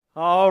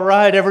All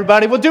right,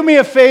 everybody. Well, do me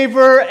a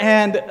favor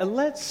and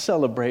let's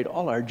celebrate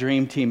all our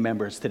Dream Team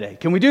members today.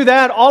 Can we do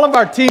that? All of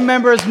our team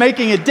members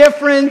making a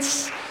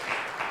difference.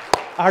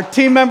 Our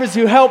team members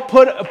who help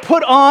put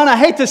on, I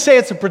hate to say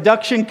it's a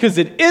production because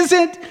it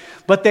isn't,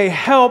 but they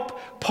help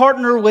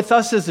partner with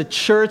us as a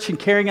church in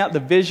carrying out the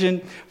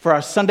vision for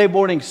our Sunday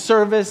morning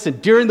service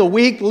and during the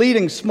week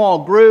leading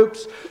small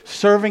groups,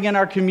 serving in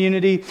our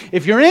community.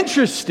 If you're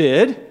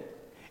interested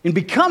in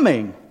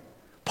becoming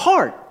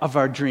part of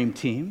our Dream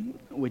Team,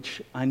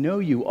 which I know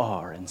you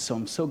are, and so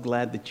I'm so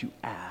glad that you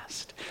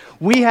asked.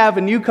 We have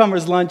a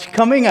newcomers lunch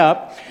coming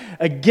up.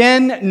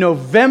 Again,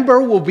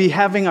 November, we'll be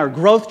having our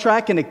growth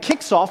track, and it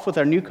kicks off with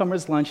our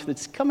newcomers lunch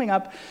that's coming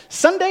up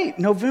Sunday,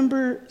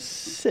 November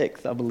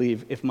 6th, I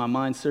believe, if my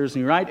mind serves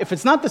me right. If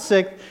it's not the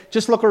 6th,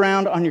 just look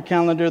around on your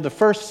calendar, the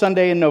first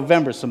Sunday in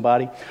November,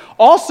 somebody.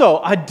 Also,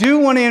 I do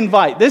want to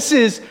invite, this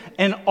is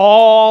an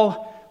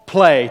all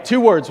play. 2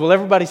 words. Will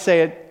everybody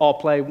say it? All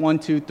play. 1,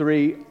 2,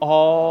 3.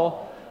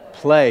 All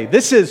play.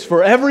 This is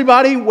for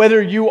everybody,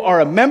 whether you are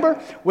a member,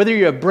 whether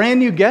you're a brand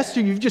new guest,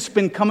 or you've just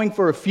been coming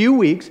for a few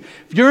weeks.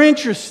 If you're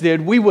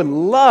interested, we would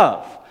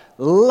love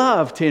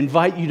to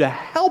invite you to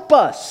help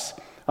us.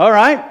 All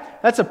right?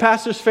 That's a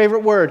pastor's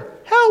favorite word.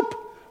 Help.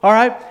 All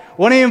right?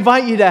 Want to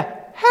invite you to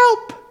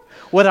help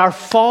with our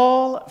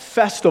fall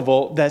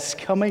festival that's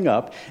coming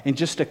up in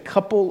just a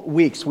couple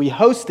weeks. We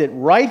host it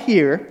right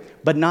here,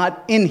 but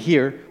not in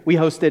here. We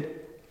host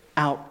it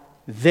out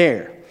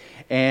there.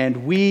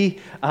 And we,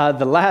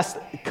 the last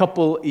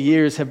couple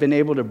years, have been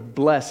able to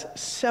bless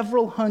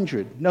several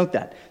hundred, note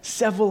that,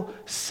 several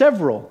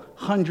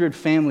hundred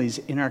families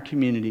in our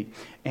community.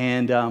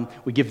 And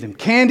we give them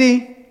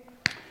candy,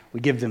 we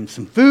give them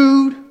some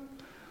food,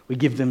 we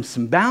give them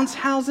some bounce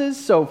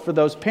houses. So for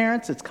those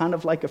parents, it's kind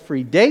of like a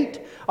free date,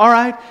 all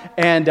right?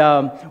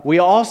 And we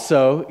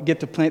also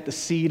get to plant the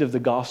seed of the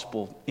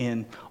gospel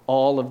in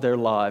all of their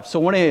lives.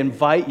 So I want to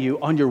invite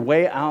you, on your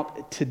way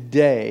out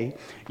today,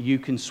 you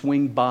can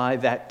swing by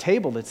that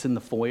table that's in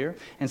the foyer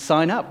and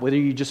sign up, whether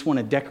you just want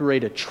to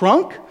decorate a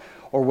trunk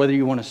or whether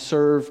you want to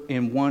serve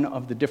in one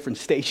of the different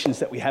stations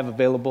that we have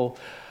available.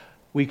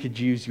 We could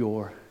use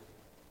your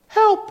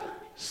help.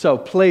 So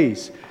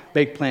please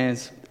make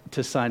plans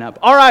to sign up.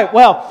 All right,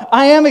 well,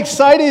 I am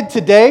excited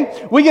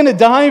today. We're going to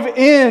dive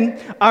in.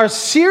 Our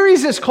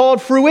series is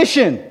called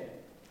Fruition.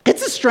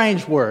 It's a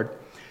strange word,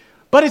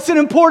 but it's an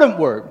important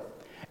word.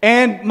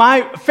 And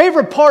my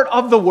favorite part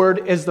of the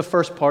word is the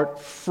first part,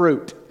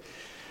 fruit.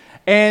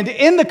 And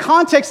in the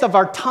context of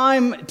our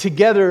time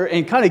together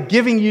and kind of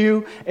giving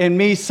you and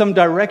me some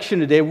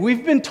direction today,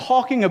 we've been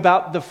talking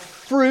about the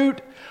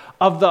fruit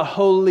of the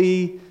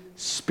Holy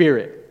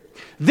Spirit.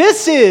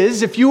 This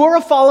is, if you are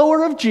a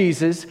follower of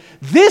Jesus,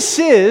 this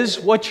is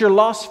what your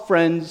lost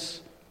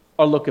friends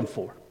are looking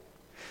for.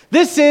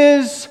 This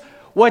is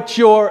what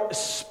your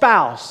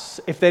spouse,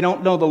 if they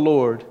don't know the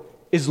Lord,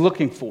 is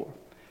looking for.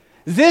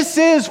 This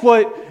is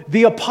what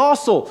the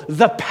apostle,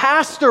 the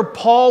pastor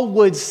Paul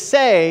would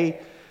say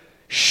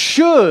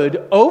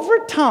should,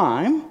 over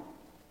time,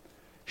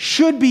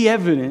 should be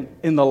evident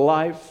in the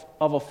life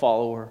of a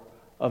follower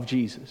of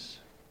Jesus.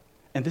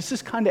 And this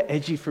is kind of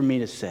edgy for me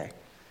to say.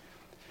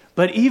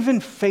 But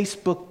even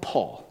Facebook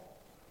Paul,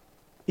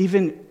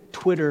 even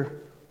Twitter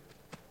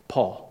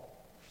Paul,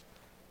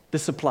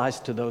 this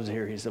applies to those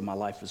areas of my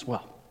life as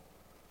well.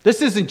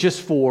 This isn't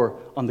just for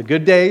on the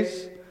good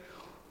days.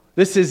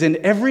 This is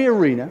in every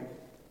arena.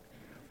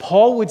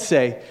 Paul would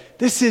say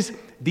this is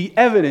the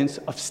evidence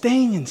of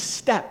staying in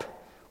step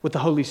with the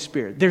Holy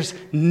Spirit. There's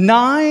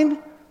 9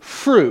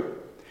 fruit.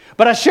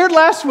 But I shared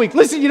last week,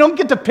 listen, you don't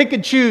get to pick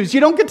and choose. You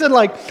don't get to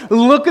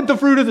look at the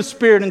fruit of the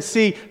Spirit and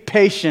see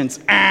patience.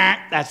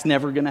 That's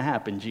never going to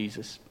happen,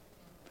 Jesus.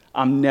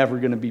 I'm never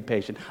going to be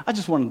patient. I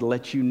just wanted to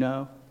let you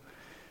know.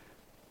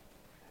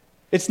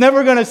 It's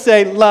never going to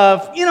say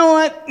love. You know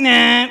what?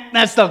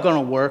 That's not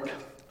going to work.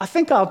 I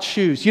think I'll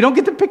choose. You don't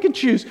get to pick and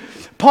choose.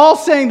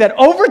 Paul's saying that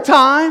over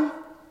time,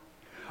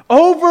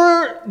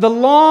 over the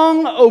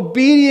long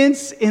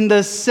obedience in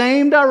the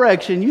same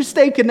direction, you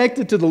stay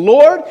connected to the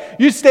Lord,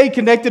 you stay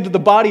connected to the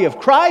body of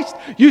Christ,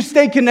 you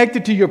stay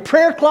connected to your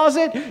prayer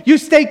closet, you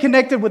stay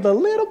connected with a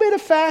little bit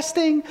of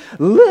fasting,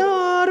 a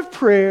lot of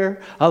prayer,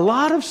 a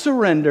lot of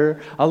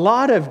surrender, a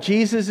lot of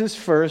Jesus is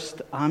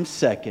first, I'm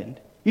second.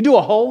 You do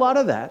a whole lot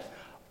of that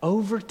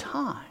over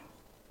time.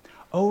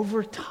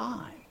 Over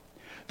time,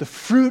 the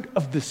fruit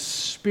of the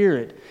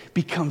Spirit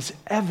becomes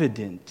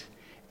evident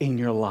in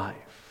your life.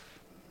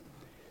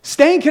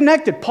 Staying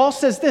connected, Paul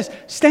says this,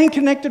 staying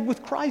connected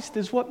with Christ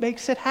is what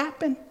makes it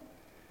happen.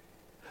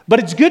 But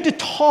it's good to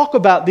talk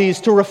about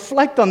these, to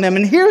reflect on them.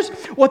 And here's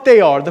what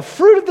they are. The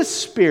fruit of the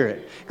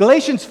Spirit.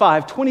 Galatians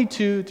 5,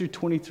 22 through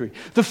 23.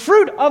 The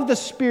fruit of the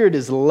Spirit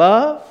is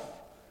love,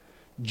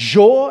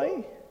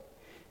 joy,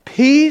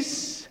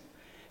 peace,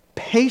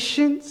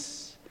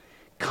 patience,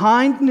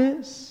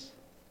 kindness,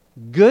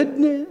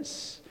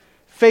 goodness,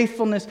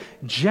 faithfulness,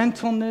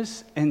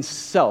 gentleness, and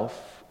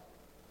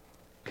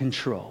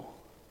self-control.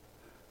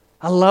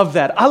 I love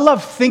that. I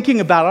love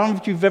thinking about it. I don't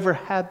know if you've ever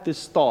had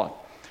this thought.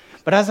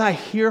 But as I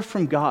hear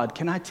from God,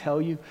 can I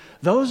tell you,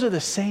 those are the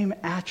same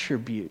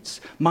attributes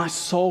my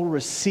soul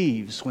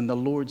receives when the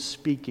Lord's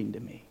speaking to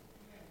me.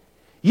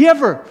 You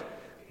ever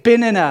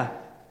been in an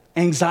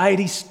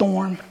anxiety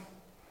storm?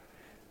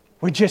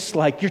 We're just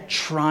like, you're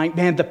trying,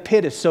 man, the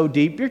pit is so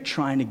deep, you're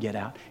trying to get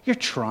out. You're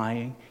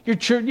trying.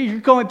 You're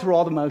going through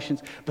all the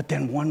motions. But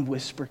then one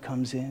whisper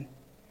comes in,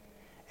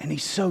 and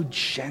he's so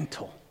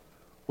gentle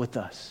with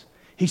us.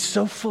 He's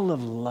so full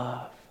of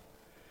love.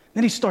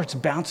 Then he starts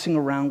bouncing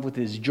around with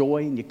his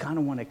joy, and you kind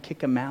of want to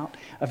kick him out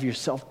of your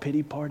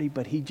self-pity party,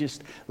 but he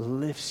just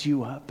lifts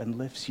you up and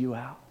lifts you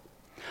out.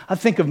 I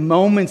think of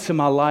moments in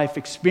my life,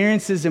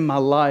 experiences in my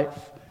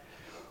life,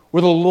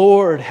 where the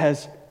Lord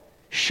has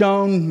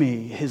shown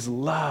me his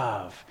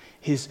love,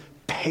 his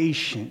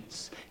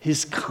patience,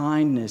 his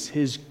kindness,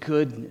 his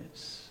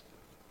goodness.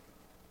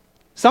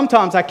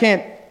 Sometimes I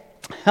can't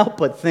help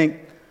but think,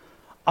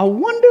 I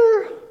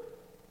wonder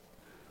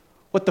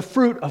what the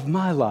fruit of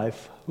my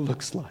life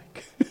looks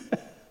like.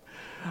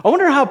 I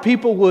wonder how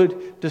people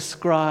would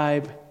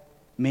describe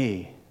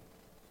me.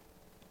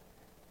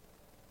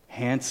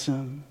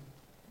 Handsome,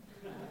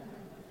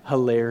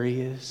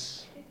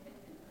 hilarious.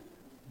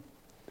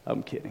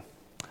 I'm kidding.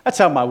 That's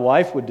how my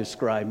wife would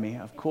describe me,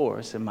 of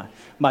course, and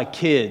my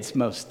kids,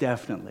 most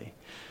definitely.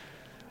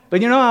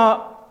 But you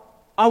know,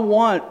 I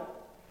want,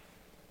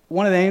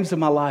 one of the aims of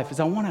my life is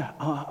I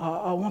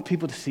want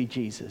people to see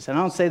Jesus. And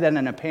I don't say that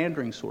in a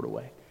pandering sort of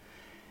way.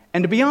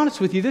 And to be honest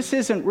with you, this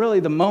isn't really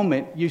the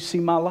moment you see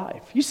my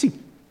life. You see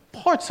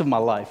parts of my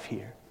life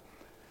here.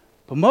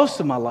 But most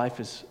of my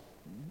life is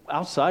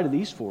outside of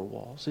these four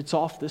walls. It's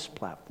off this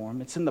platform.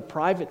 It's in the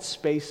private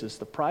spaces,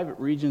 the private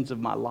regions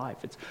of my life.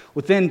 It's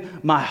within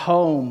my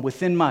home,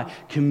 within my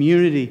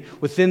community,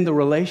 within the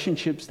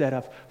relationships that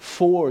I've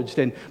forged.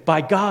 And by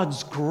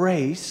God's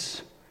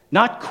grace,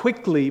 not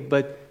quickly,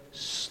 but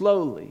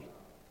slowly,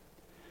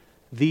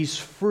 these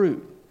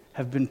fruit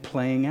have been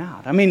playing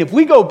out. I mean, if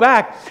we go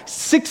back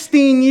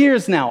 16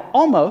 years now,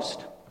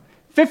 almost,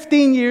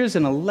 15 years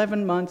and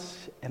 11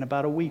 months and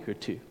about a week or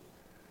two,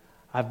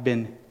 I've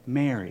been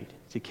married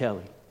to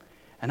Kelly.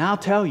 And I'll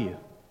tell you,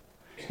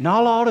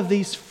 not all of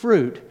these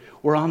fruit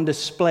were on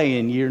display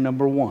in year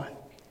number 1.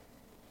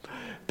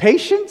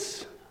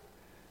 Patience,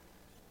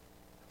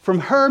 from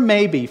her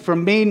maybe,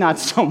 from me not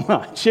so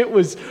much. It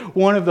was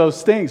one of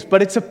those things.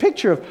 But it's a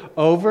picture of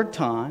over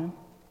time,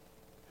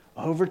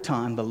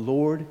 the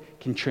Lord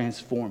can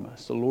transform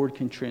us. The Lord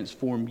can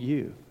transform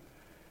you.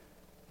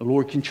 The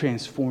Lord can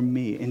transform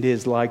me into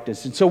his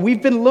likeness. And so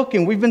we've been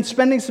looking, we've been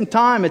spending some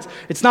time.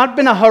 It's not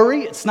been a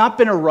hurry, it's not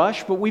been a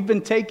rush, but we've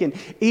been taking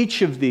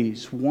each of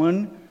these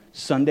one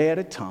Sunday at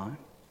a time.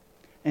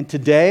 And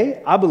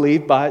today, I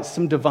believe by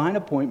some divine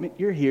appointment,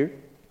 you're here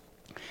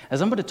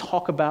as I'm going to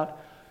talk about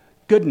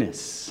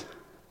goodness.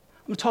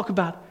 I'm going to talk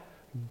about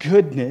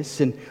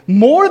goodness. And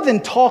more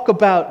than talk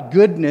about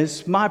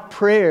goodness, my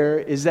prayer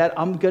is that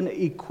I'm going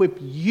to equip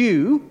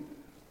you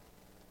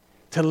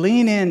to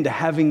lean into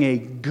having a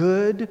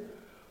good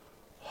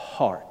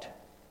heart.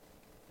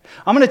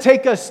 I'm going to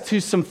take us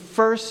to some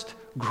first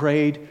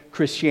grade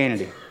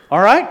Christianity. All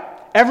right?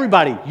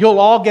 Everybody, you'll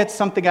all get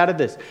something out of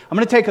this. I'm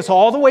going to take us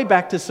all the way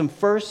back to some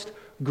first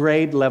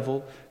grade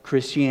level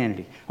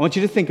Christianity. I want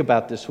you to think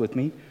about this with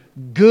me.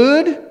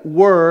 Good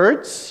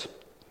words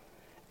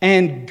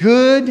and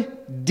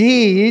good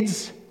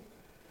deeds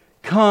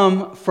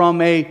come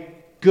from a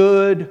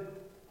good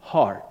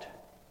heart.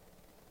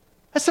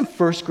 That's some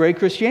first grade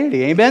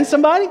Christianity. Amen,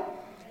 somebody?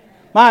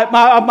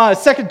 My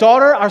second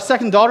daughter, our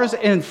second daughter's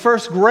in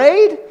first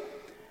grade.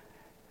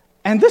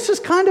 And this is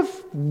kind of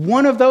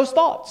one of those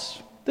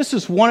thoughts. This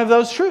is one of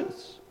those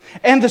truths.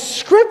 And the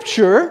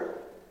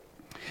scripture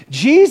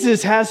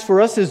Jesus has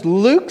for us is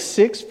Luke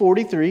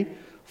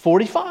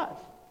 6:43-45.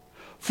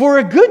 For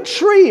a good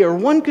tree, or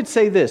one could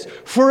say this,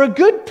 for a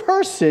good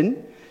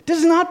person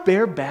does not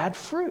bear bad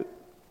fruit.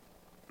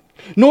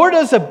 Nor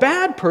does a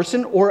bad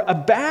person or a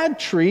bad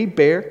tree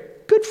bear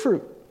good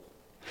fruit.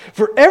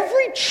 For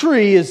every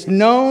tree is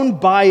known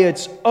by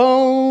its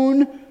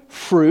own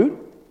fruit.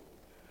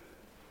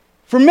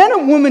 For men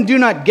and women do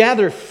not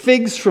gather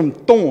figs from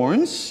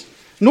thorns,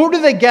 nor do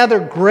they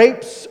gather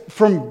grapes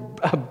from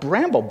a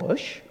bramble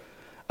bush.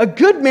 A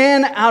good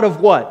man out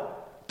of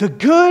what? The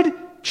good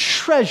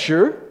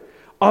treasure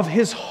of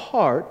his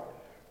heart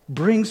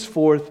brings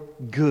forth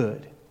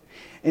good.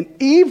 An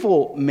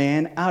evil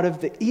man out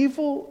of the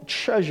evil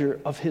treasure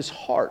of his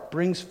heart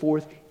brings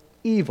forth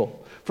evil.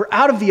 For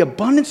out of the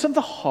abundance of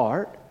the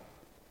heart,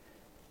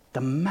 the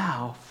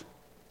mouth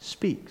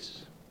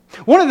speaks.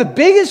 One of the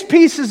biggest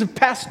pieces of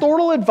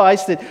pastoral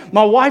advice that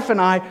my wife and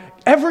I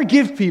ever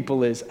give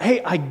people is,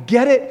 hey, I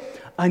get it.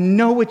 I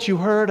know what you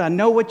heard. I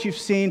know what you've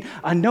seen.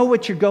 I know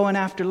what you're going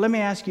after. Let me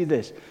ask you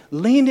this.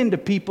 Lean into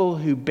people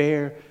who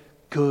bear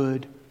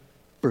good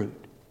fruit.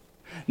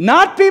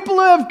 Not people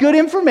who have good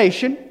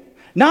information.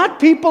 Not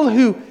people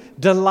who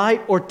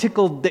delight or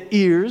tickle the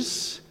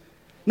ears.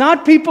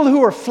 Not people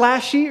who are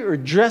flashy or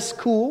dress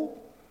cool.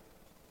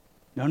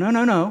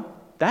 No.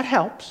 That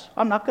helps.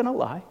 I'm not going to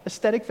lie.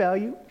 Aesthetic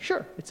value,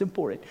 sure, it's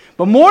important.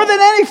 But more than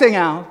anything,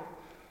 Al,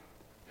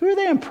 who are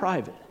they in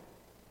private?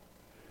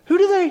 Who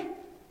do they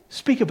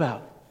speak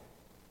about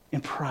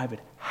in private?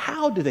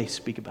 How do they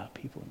speak about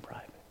people in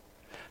private?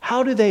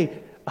 How do they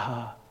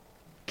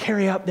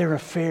carry out their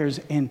affairs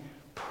in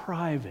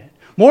private?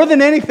 More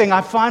than anything,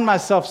 I find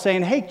myself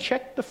saying, hey,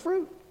 check the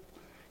fruit.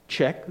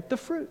 Check the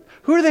fruit.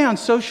 Who are they on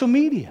social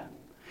media?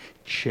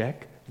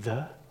 Check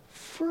the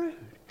fruit.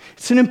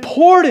 It's an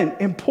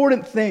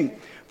important thing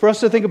for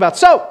us to think about.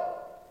 So,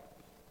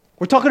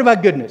 we're talking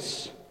about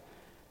goodness.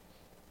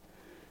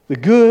 The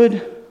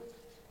good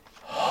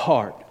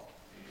heart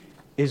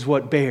is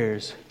what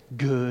bears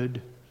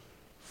good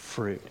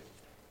fruit.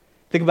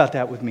 Think about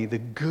that with me. The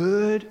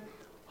good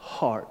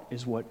heart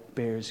is what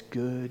bears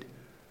good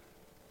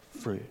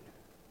fruit.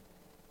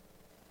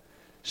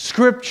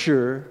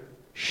 Scripture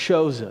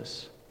shows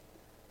us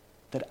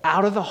that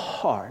out of the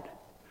heart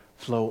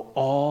flow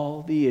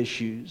all the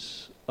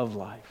issues of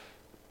life.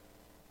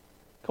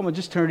 Come on,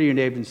 just turn to your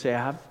neighbor and say,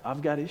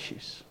 I've got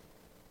issues.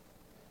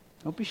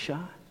 Don't be shy.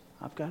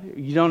 I've got it.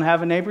 You don't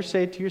have a neighbor?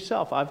 Say it to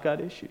yourself. I've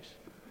got issues.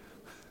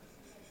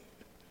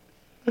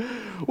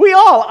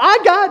 I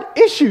got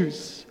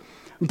issues.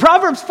 In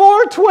Proverbs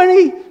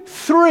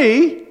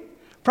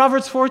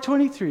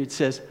 4:23, it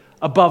says,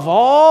 above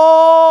all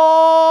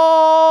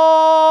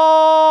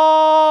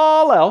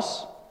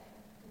else,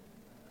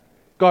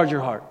 guard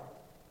your heart.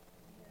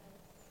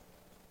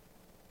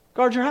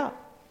 Guard your heart.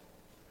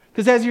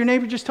 Because as your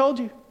neighbor just told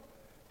you,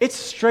 it's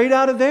straight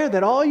out of there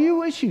that all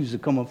you issues are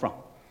coming from.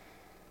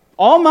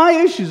 All my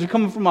issues are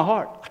coming from my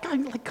heart.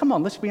 Like, come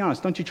on, let's be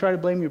honest. Don't you try to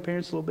blame your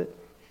parents a little bit?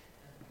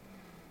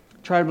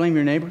 Try to blame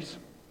your neighbors.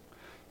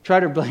 Try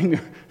to blame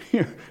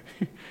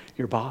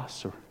your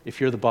boss, or if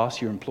you're the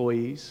boss, your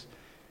employees.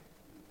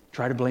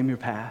 Try to blame your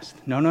past.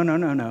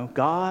 No.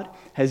 God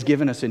has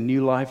given us a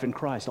new life in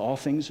Christ. All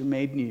things are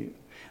made new.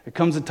 There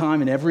comes a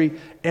time in every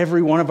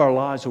one of our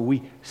lives where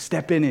we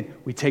step in and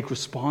we take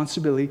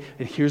responsibility.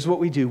 And here's what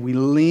we do. We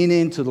lean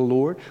into the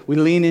Lord. We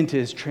lean into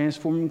His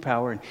transforming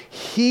power. And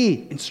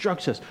He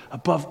instructs us,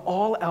 above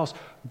all else,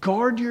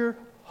 guard your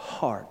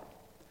heart.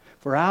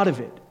 For out of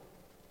it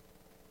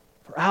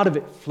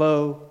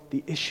flow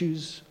the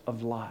issues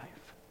of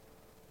life.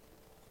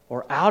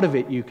 Or out of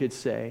it, you could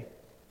say,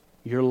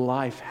 your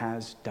life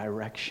has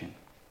direction.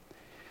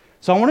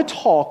 So I want to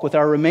talk with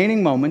our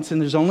remaining moments, and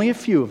there's only a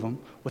few of them,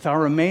 with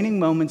our remaining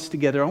moments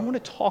together, I want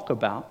to talk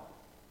about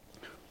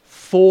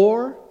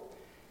 4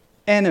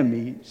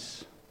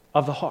 enemies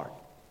of the heart.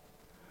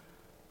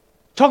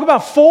 Talk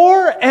about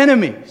 4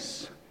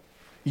 enemies.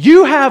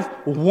 You have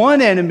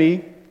one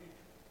enemy,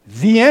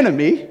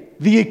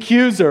 the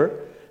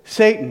accuser,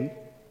 Satan.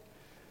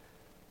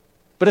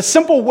 But a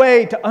simple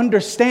way to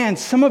understand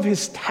some of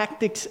his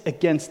tactics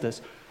against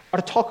us are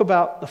to talk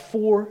about the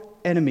 4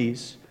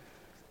 enemies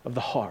of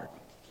the heart.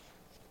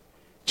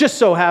 Just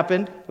so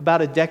happened,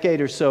 about a decade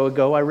or so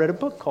ago, I read a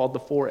book called The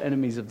 4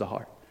 Enemies of the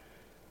Heart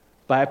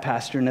by a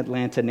pastor in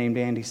Atlanta named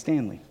Andy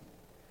Stanley.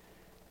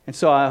 And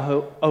so I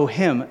owe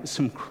him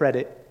some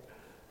credit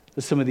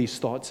for some of these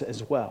thoughts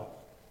as well.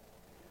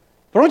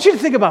 But I want you to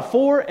think about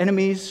 4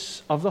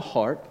 enemies of the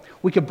heart.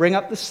 We could bring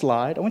up the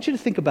slide. I want you to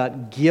think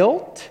about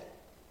guilt,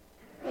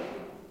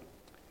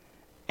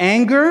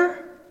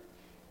 anger,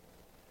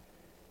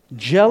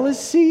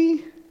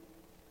 jealousy,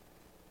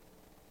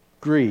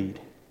 greed.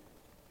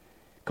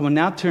 Come on,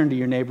 now turn to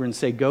your neighbor and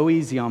say, go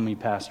easy on me,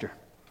 Pastor.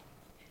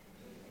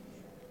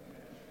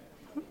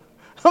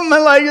 My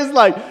leg is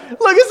like,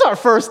 look, it's our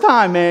first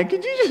time, man.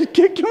 Can you just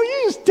take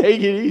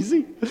it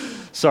easy?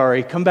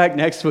 Sorry, come back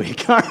next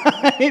week, all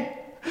right?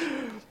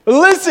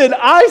 Listen,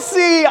 I've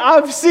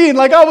seen,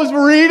 like I was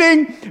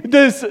reading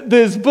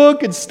this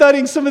book and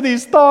studying some of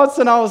these thoughts,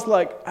 and I was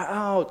like,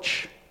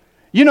 ouch.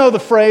 You know the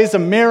phrase, a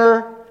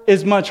mirror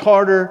is much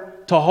harder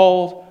to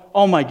hold?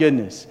 Oh my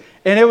goodness.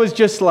 And it was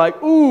just like,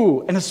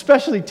 ooh, and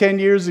especially 10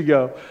 years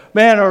ago.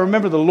 Man, I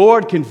remember the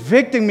Lord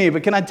convicting me.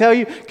 But can I tell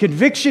you,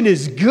 conviction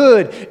is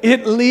good.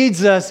 It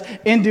leads us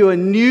into a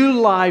new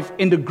life,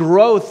 into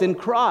growth in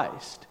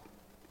Christ.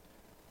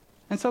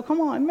 And so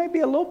come on, it may be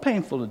a little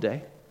painful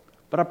today.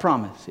 But I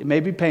promise, it may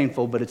be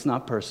painful, but it's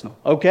not personal.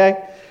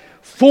 Okay?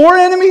 4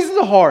 enemies of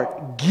the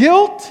heart.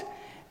 Guilt,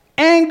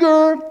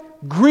 anger,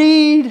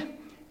 greed,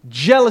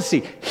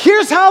 jealousy.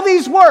 Here's how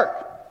these work.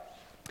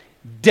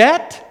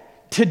 Debt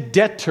to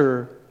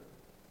debtor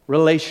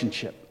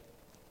relationship.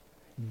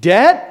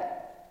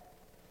 Debt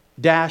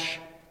dash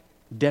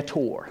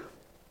debtor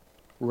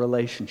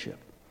relationship.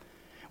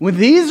 When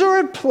these are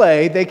at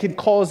play, they can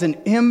cause an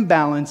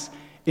imbalance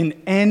in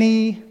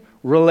any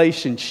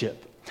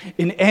relationship,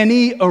 in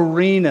any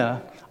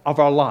arena of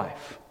our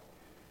life.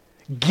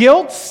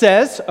 Guilt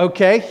says,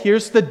 okay,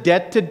 here's the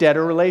debt to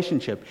debtor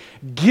relationship.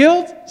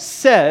 Guilt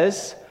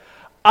says,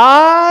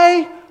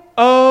 I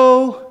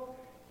owe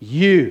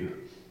you.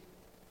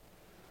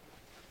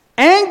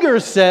 Anger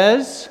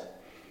says,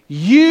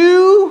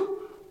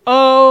 you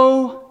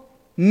owe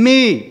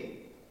me.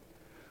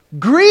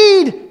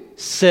 Greed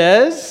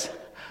says,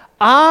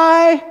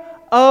 I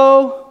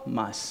owe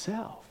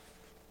myself.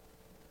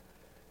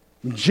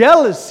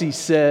 Jealousy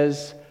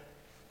says,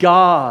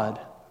 God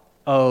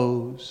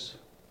owes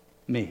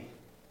me.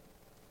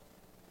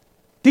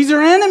 These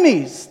are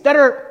enemies that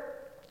are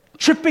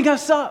tripping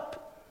us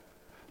up.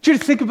 I want you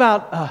to think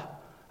about,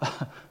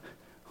 I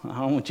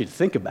don't want you to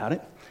think about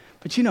it,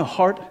 but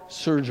heart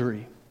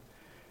surgery.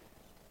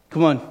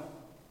 Come on,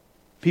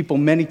 people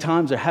many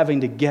times are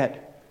having to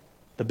get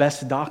the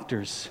best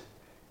doctors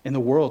in the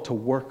world to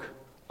work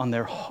on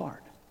their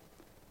heart.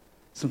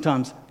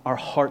 Sometimes our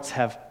hearts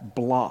have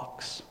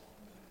blocks.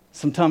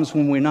 Sometimes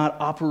when we're not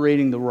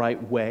operating the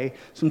right way,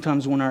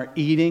 sometimes when our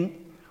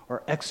eating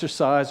or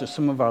exercise or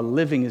some of our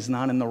living is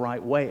not in the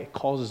right way, it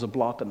causes a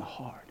block in the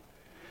heart.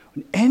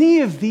 When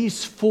any of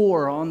these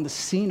four are on the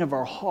scene of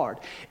our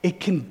heart, it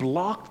can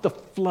block the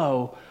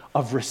flow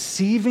of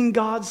receiving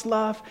God's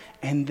love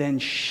and then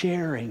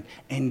sharing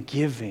and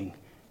giving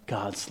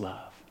God's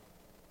love.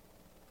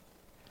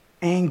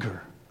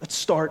 Anger. Let's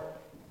start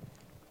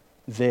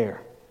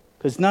there.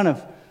 Because none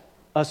of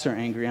us are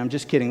angry. I'm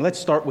just kidding. Let's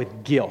start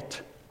with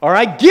guilt. All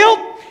right? Guilt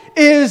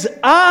is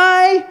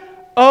I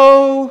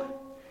owe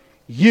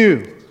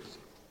you.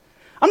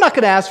 I'm not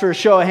going to ask for a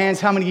show of hands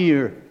how many of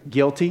you are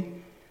guilty.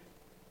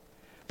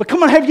 But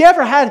come on, have you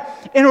ever had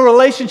in a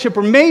relationship,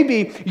 or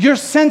maybe your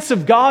sense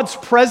of God's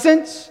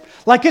presence,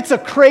 like it's a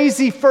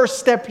crazy first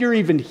step you're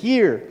even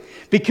here,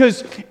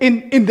 because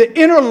in the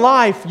inner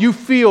life you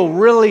feel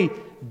really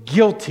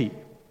guilty.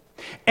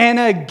 And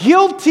a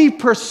guilty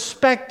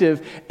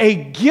perspective, a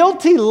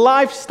guilty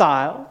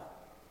lifestyle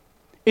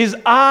is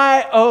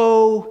I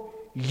owe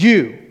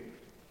you.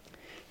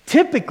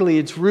 Typically,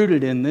 it's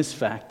rooted in this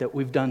fact that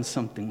we've done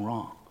something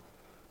wrong.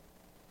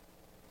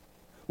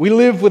 We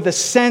live with a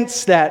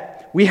sense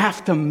that we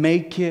have to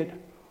make it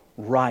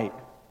right.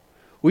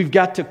 We've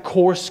got to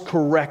course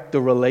correct the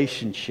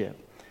relationship.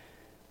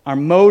 Our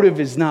motive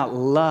is not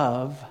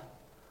love,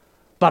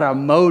 but our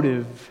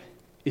motive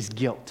is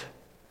guilt.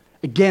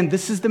 Again,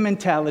 this is the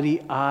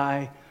mentality,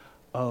 I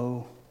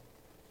owe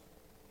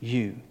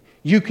you.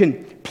 You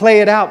can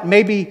play it out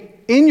maybe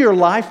in your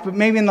life, but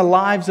maybe in the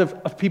lives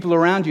of people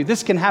around you.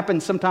 This can happen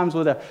sometimes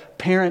with a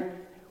parent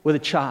with a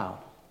child.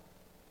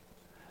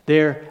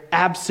 They're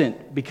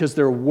absent because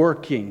they're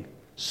working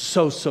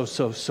so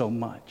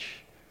much.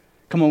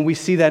 Come on, we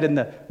see that in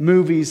the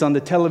movies, on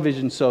the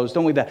television shows,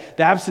 don't we? The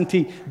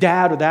absentee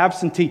dad or the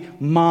absentee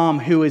mom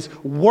who is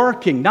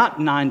working, not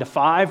 9 to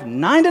 5,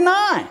 9 to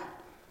 9.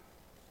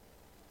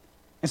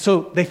 And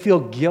so they feel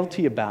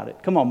guilty about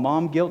it. Come on,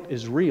 mom guilt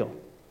is real,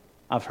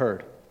 I've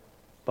heard.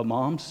 But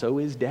mom, so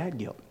is dad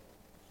guilt.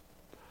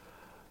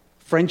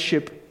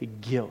 Friendship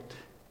guilt.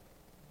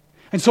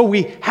 And so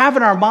we have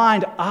in our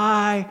mind,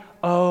 I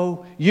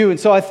owe you. And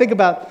so I think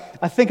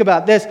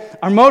about this.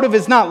 Our motive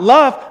is not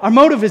love. Our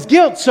motive is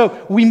guilt.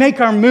 So we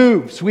make our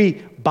moves. We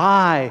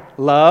buy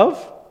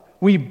love.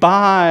 We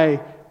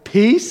buy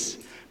peace.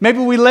 Maybe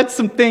we let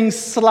some things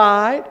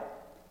slide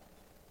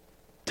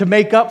to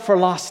make up for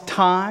lost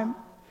time.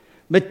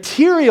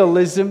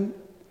 Materialism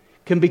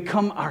can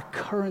become our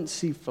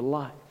currency for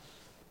life.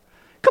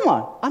 Come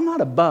on, I'm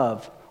not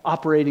above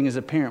operating as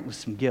a parent with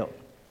some guilt.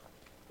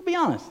 I'll be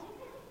honest.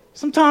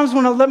 Sometimes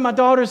when I let my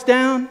daughters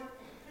down,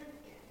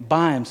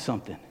 buy them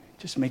something. It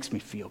just makes me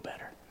feel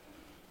better.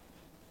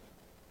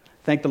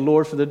 Thank the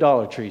Lord for the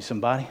Dollar Tree,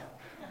 somebody.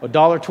 A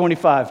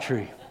 $1.25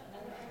 tree.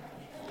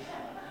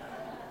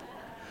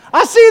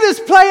 I see this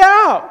play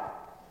out.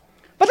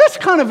 But that's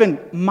kind of in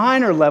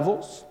minor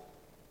levels.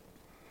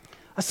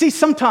 I see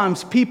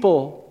sometimes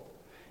people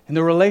in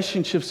their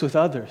relationships with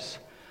others,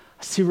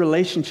 I see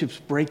relationships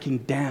breaking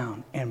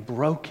down and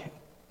broken.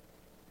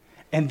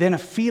 And then a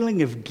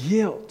feeling of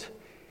guilt.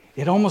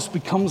 It almost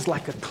becomes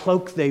like a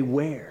cloak they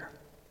wear.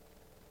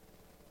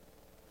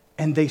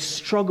 And they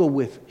struggle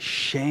with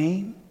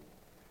shame.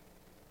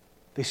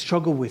 They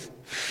struggle with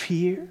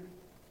fear,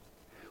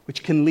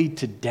 which can lead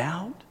to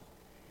doubt.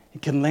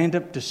 It can land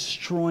up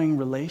destroying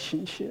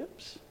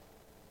relationships.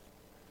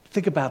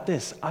 Think about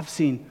this. I've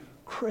seen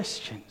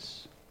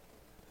Christians,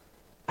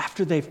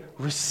 after they've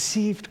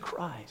received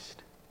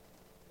Christ,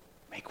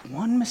 make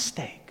one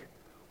mistake,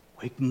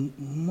 make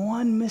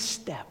one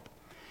misstep,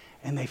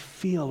 and they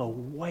feel a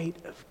weight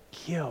of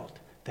guilt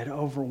that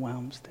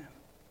overwhelms them.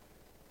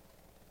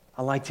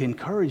 I like to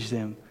encourage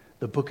them.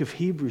 The book of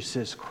Hebrews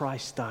says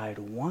Christ died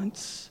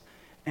once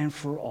and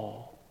for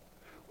all.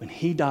 When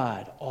he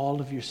died, all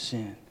of your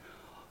sin,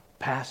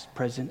 past,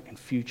 present, and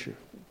future,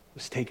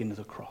 was taken to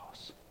the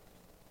cross.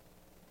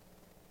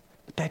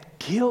 But that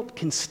guilt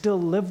can still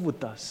live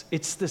with us.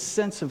 It's the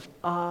sense of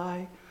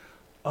I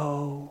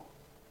owe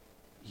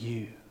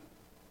you.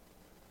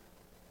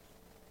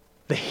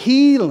 The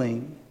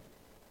healing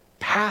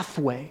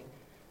pathway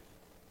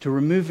to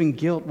removing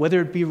guilt,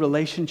 whether it be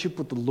relationship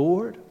with the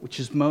Lord, which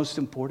is most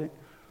important,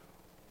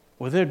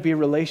 whether it be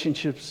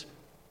relationships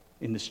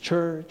in this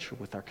church or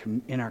with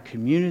in our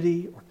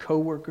community or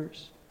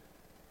coworkers,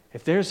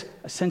 if there's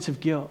a sense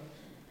of guilt,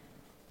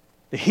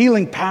 the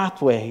healing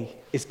pathway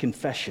is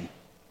confession.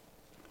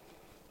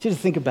 Just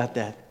think about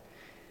that.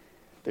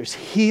 There's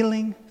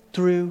healing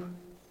through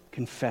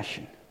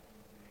confession.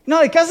 You know,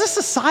 like as a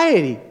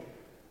society,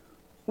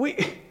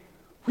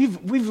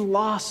 we've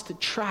lost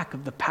track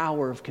of the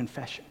power of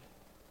confession.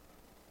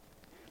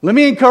 Let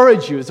me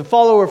encourage you, as a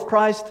follower of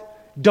Christ,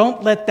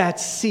 don't let that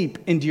seep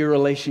into your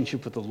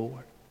relationship with the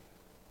Lord.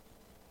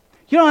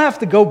 You don't have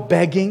to go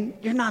begging.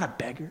 You're not a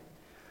beggar.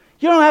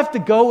 You don't have to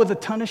go with a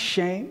ton of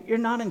shame. You're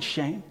not in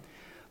shame.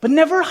 But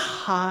never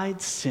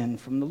hide sin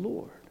from the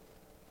Lord.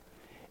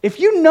 If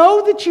you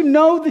know that you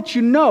know that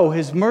you know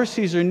His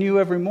mercies are new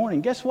every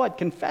morning, guess what?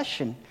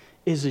 Confession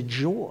is a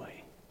joy.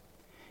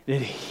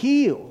 It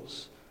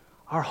heals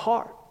our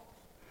heart.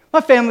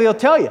 My family will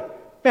tell you,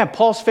 man,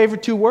 Paul's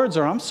favorite 2 words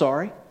are, I'm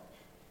sorry.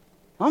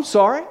 I'm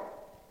sorry.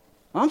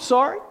 I'm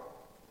sorry.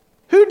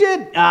 Who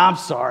did? I'm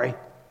sorry.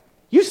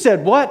 You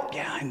said what?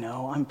 Yeah, I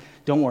know.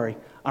 Don't worry.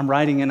 I'm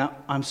writing an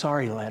I'm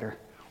sorry letter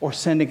or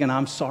sending an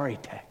I'm sorry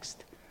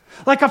text.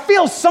 Like I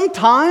feel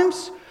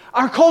sometimes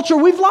our culture,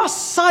 we've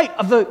lost sight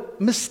of the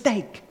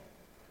mistake.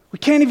 We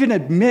can't even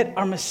admit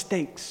our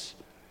mistakes.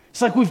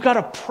 It's like we've got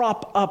to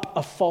prop up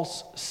a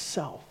false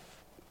self.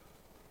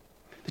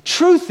 The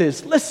truth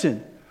is,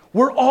 listen,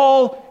 we're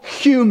all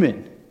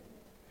human.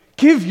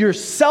 Give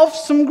yourself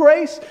some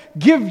grace.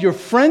 Give your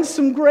friends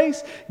some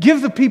grace.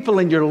 Give the people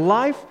in your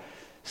life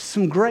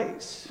some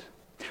grace.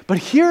 But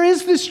here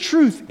is this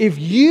truth. If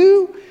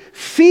you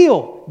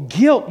feel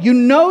guilt, you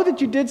know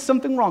that you did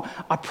something wrong,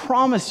 I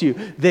promise you,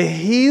 the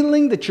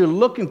healing that you're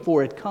looking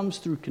for, it comes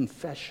through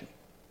confession.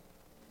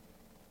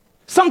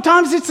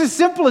 Sometimes it's as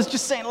simple as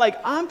just saying, like,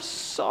 I'm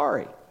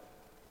sorry.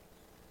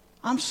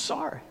 I'm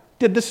sorry.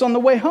 Did this on the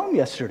way home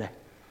yesterday.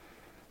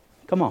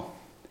 Come on.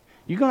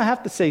 You're going to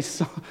have to say,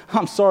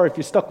 I'm sorry if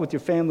you're stuck with your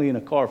family in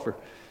a car for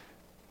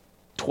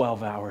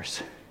 12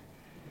 hours.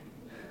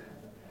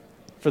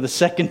 For the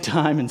second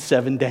time in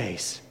 7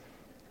 days.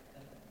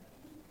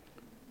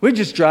 We're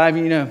just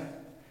driving, you know.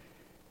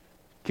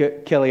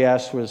 Kelly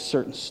asked where a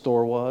certain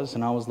store was,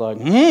 and I was like,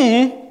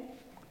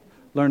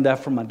 Learned that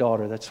from my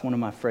daughter. That's one of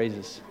my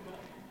phrases.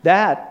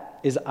 That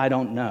is, I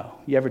don't know.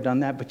 You ever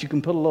done that? But you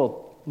can put a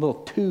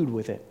little toot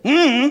with it.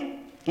 I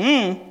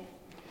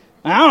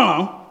don't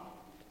know.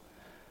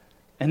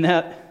 And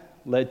that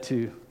led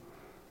to,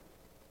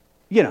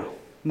 you know,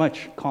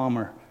 much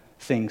calmer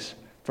things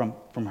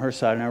from her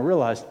side. And I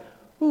realized,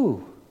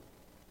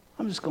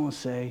 I'm just going to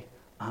say,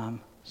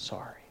 I'm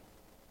sorry.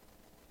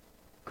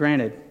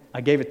 Granted, I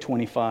gave it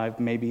 25,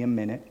 maybe a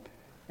minute.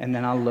 And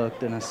then I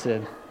looked and I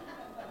said,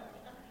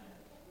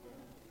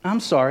 I'm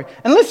sorry.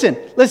 And listen,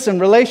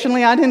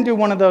 relationally, I didn't do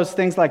one of those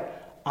things like,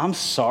 I'm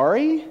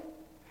sorry.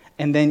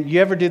 And then you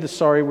ever do the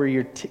sorry where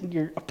you're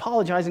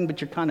apologizing,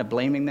 but you're kind of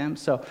blaming them?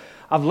 So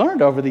I've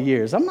learned over the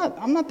years, I'm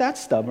not that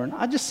stubborn.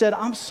 I just said,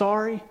 I'm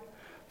sorry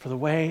for the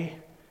way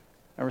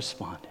I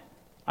responded.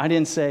 I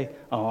didn't say,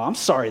 I'm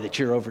sorry that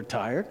you're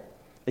overtired,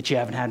 that you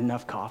haven't had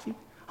enough coffee.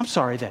 I'm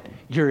sorry that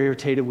you're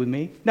irritated with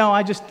me. No,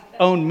 I just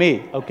own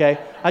me, okay?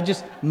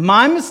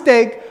 My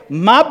mistake,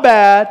 my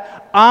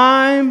bad,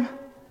 I'm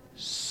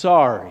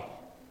sorry.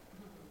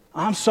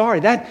 I'm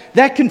sorry.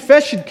 That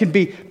confession can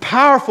be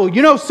powerful.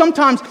 You know,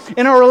 sometimes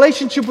in our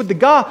relationship with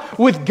God,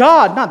 with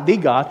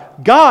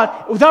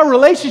our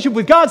relationship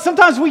with God,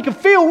 sometimes we can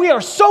feel we are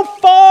so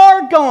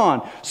far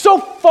gone, so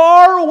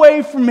far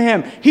away from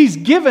Him. He's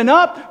given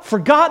up,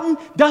 forgotten,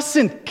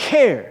 doesn't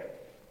care.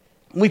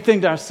 We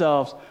think to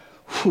ourselves,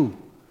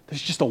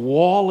 there's just a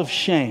wall of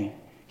shame.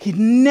 He'd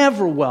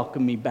never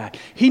welcome me back.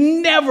 He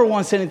never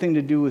wants anything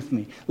to do with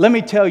me. Let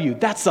me tell you,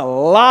 that's a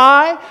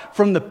lie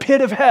from the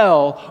pit of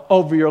hell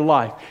over your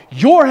life.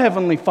 Your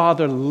Heavenly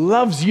Father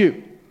loves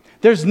you.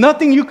 There's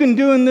nothing you can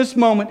do in this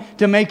moment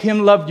to make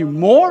Him love you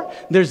more.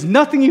 There's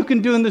nothing you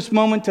can do in this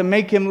moment to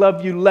make Him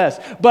love you less.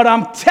 But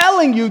I'm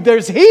telling you,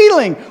 there's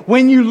healing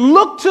when you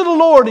look to the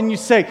Lord and you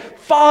say,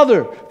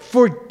 Father,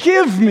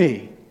 forgive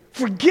me.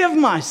 Forgive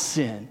my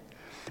sin.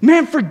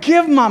 Man,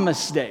 forgive my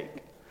mistake.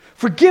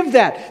 Forgive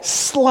that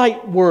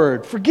slight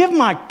word. Forgive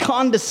my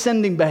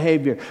condescending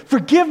behavior.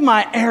 Forgive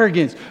my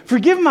arrogance.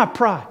 Forgive my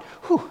pride.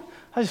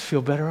 I just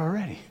feel better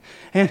already.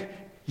 And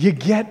you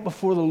get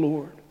before the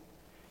Lord.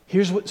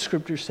 Here's what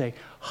scriptures say.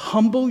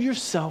 Humble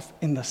yourself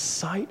in the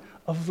sight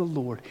of the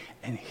Lord,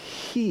 and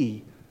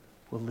He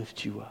will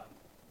lift you up.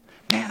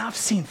 Man, I've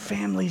seen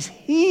families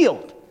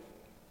healed,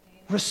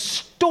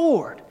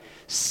 restored,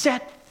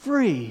 set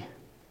free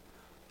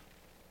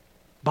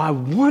by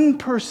one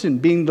person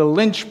being the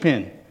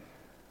linchpin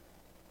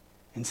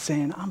and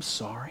saying, I'm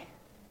sorry.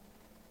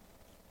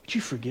 Would you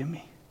forgive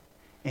me?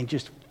 And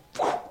just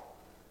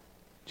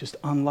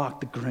unlock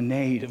the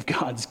grenade of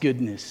God's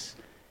goodness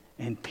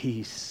and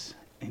peace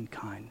and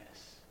kindness.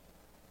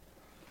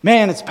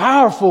 Man, it's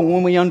powerful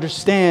when we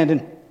understand.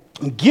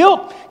 And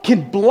guilt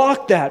can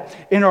block that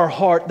in our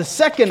heart. The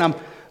second I'm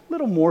a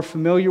little more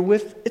familiar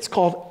with, it's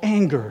called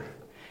anger.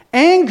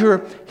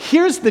 Anger,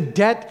 here's the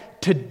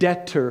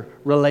debt-to-debtor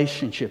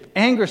relationship.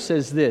 Anger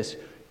says this,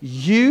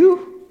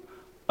 you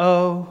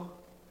owe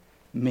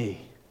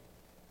me.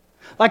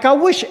 Like, I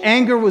wish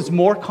anger was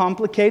more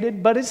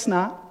complicated, but it's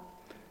not.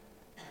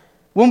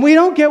 When we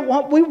don't get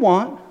what we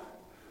want,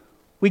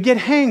 We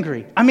get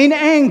angry.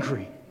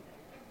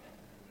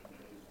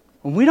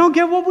 When we don't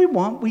get what we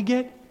want, we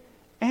get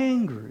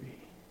angry.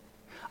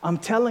 I'm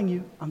telling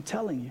you,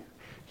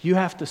 you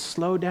have to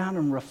slow down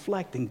and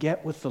reflect and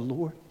get with the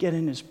Lord, get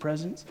in His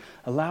presence,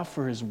 allow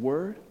for His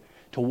word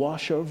to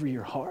wash over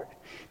your heart,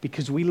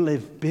 because we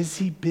live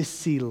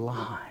busy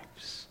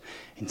lives.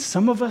 And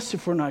some of us,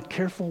 if we're not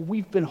careful,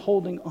 we've been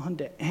holding on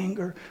to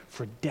anger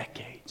for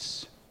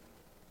decades.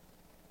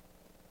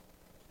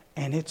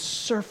 And it's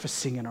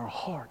surfacing in our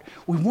heart.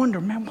 We wonder,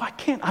 man, why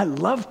can't I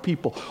love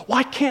people?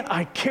 Why can't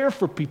I care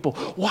for people?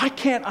 Why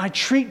can't I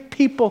treat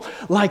people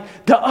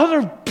like the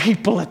other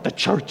people at the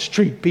church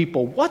treat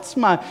people? What's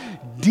my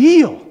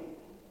deal?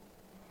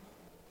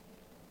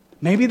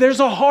 Maybe there's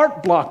a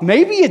heart block.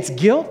 Maybe it's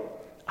guilt.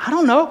 I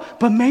don't know.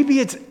 But maybe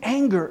it's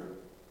anger.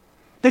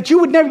 That you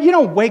would never, you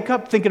don't wake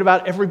up thinking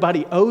about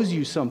everybody owes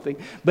you something.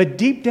 But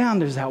deep down,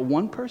 there's that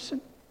one person.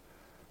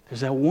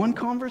 There's that one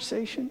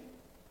conversation.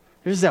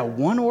 There's that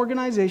one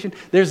organization.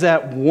 There's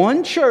that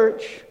one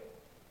church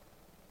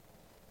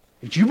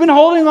that you've been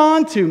holding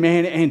on to,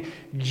 man, and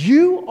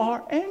you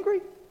are angry.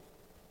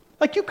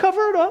 Like you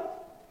cover it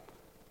up.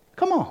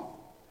 Come on.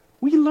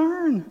 We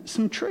learn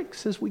some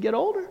tricks as we get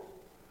older.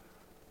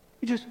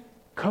 You just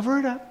cover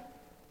it up.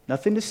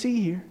 Nothing to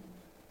see here.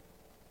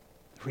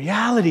 The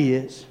reality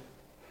is,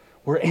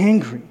 we're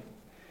angry.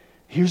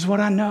 Here's what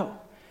I know.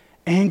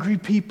 Angry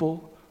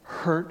people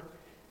hurt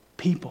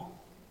people.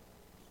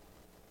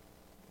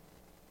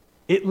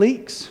 It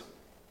leaks.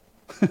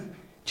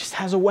 Just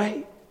has a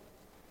way.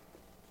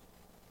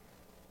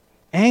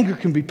 Anger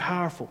can be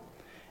powerful.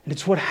 And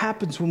it's what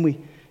happens when we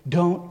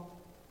don't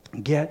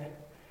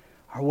get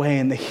our way.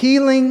 And the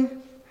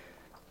healing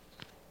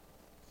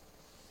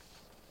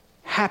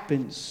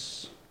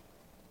happens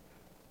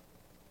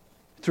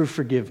through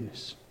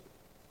forgiveness.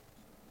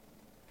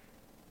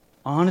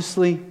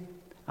 Honestly,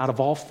 out of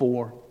all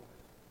four,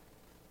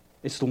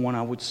 it's the one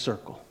I would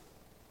circle.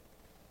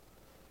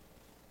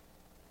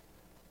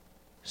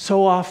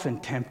 So often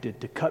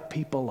tempted to cut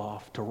people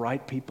off, to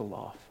write people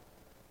off.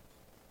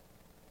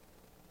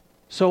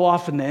 So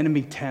often the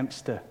enemy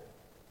tempts to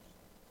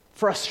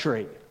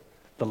frustrate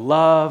the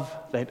love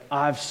that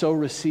I've so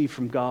received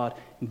from God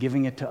and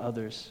giving it to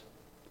others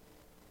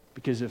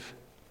because of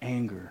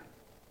anger.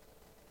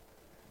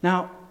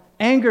 Now,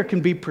 anger can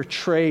be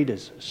portrayed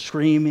as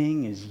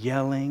screaming, as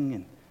yelling,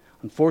 and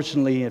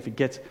unfortunately, if it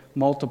gets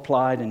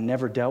multiplied and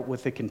never dealt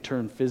with, it can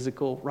turn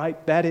physical,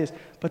 right? That is,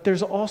 but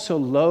there's also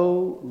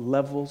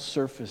low-level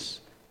surface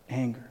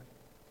anger.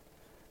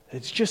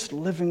 It's just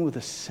living with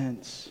a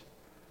sense.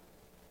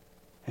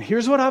 And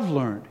here's what I've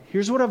learned.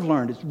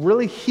 It's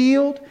really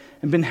healed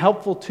and been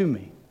helpful to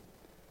me.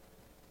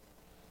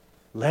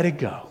 Let it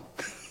go.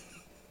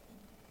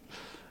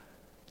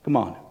 Come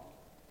on.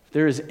 If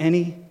there is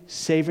any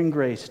saving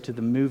grace to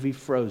the movie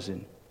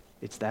Frozen,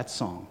 it's that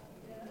song.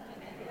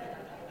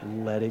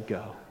 Let it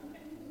go.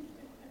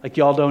 Like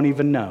y'all don't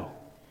even know.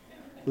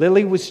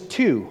 Lily was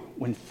 2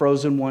 when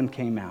Frozen 1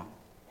 came out.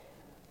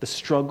 The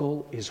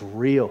struggle is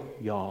real,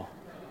 y'all.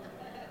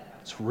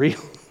 It's real.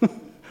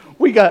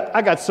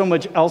 I got so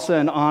much Elsa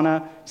and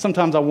Anna.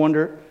 Sometimes I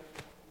wonder,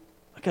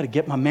 I got to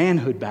get my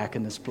manhood back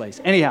in this place.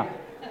 Anyhow,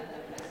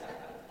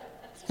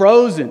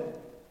 Frozen,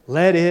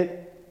 let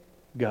it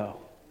go.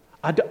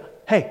 I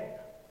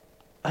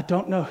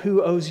don't know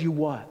who owes you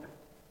what,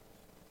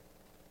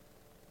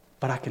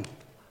 but I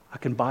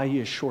can buy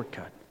you a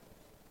shortcut.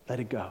 Let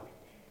it go.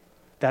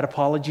 That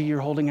apology you're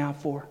holding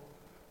out for,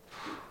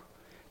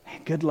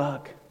 man, good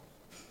luck.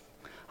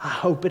 I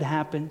hope it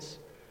happens.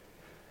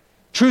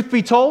 Truth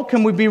be told,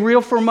 can we be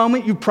real for a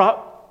moment? You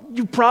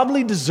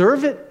probably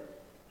deserve it.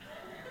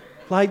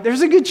 Like,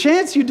 there's a good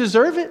chance you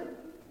deserve it.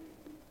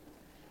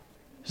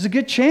 There's a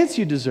good chance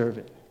you deserve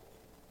it.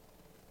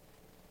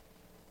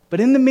 But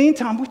in the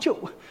meantime,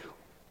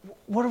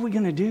 what are we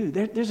going to do?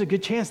 There's a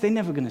good chance they're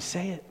never going to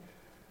say it.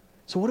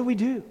 So what do we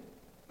do?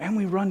 Man,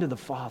 we run to the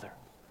Father.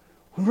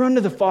 We run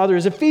to the Father.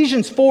 As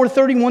Ephesians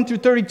 4:31 through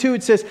 32,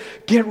 it says,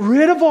 get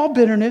rid of all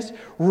bitterness,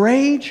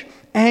 rage,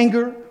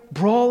 anger,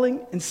 brawling,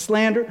 and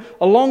slander,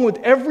 along with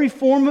every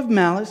form of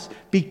malice.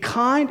 Be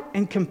kind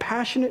and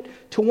compassionate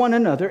to one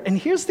another. And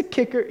here's the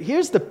kicker.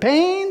 Here's the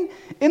pain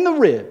in the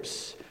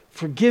ribs.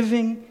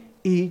 Forgiving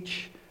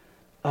each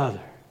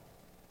other.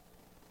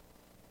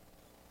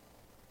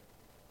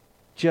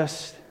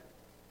 Just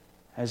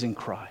as in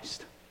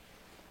Christ,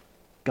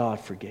 God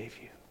forgave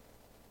you.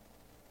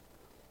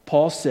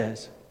 Paul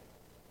says,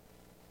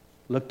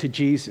 look to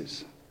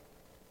Jesus.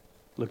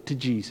 Look to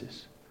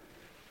Jesus.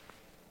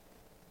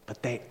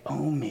 But they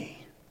owe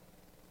me.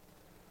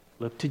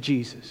 Look to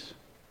Jesus.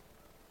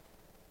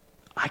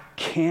 I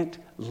can't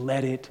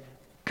let it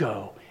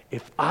go.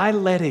 If I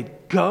let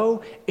it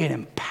go, it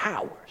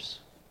empowers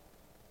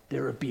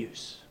their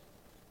abuse.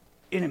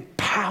 It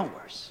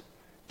empowers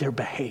their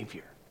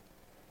behavior.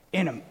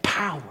 It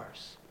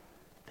empowers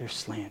their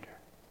slander.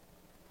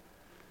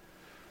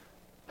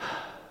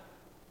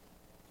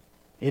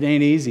 It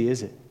ain't easy,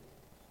 is it?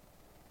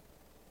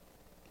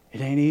 It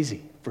ain't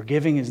easy.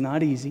 Forgiving is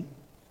not easy.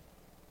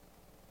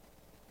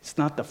 It's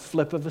not the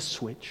flip of a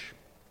switch.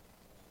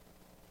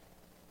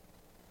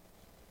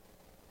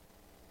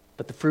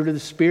 But the fruit of the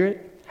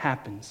Spirit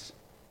happens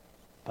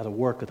by the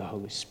work of the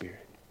Holy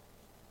Spirit.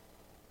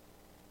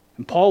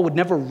 And Paul would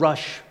never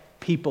rush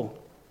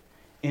people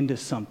into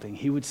something.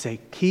 He would say,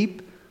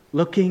 keep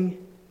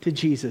looking to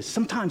Jesus.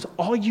 Sometimes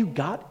all you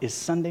got is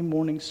Sunday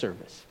morning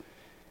service.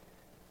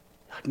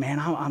 Like, man,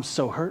 I'm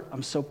so hurt.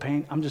 I'm so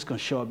pained. I'm just going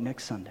to show up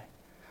next Sunday.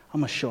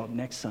 I'm going to show up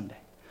next Sunday.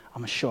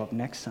 I'm going to show up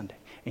next Sunday.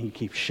 And you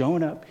keep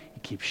showing up.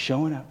 You keep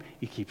showing up.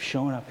 You keep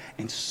showing up.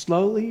 And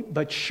slowly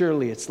but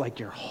surely, it's like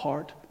your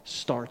heart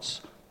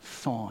starts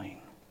thawing.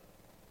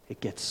 It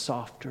gets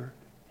softer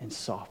and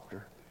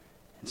softer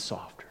and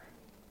softer.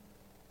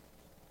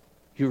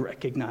 You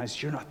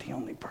recognize you're not the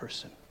only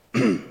person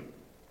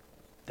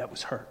that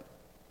was hurt,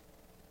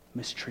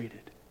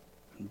 mistreated,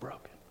 and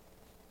broken.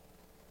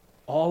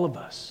 All of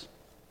us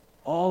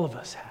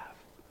have.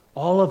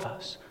 All of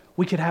us.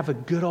 We could have a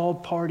good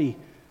old party,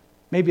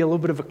 maybe a little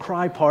bit of a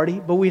cry party,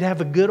 but we'd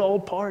have a good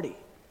old party.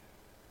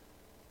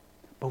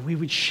 But we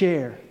would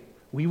share.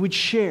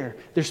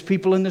 There's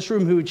people in this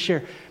room who would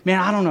share, man,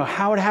 I don't know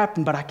how it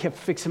happened, but I kept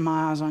fixing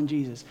my eyes on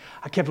Jesus.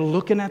 I kept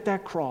looking at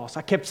that cross.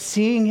 I kept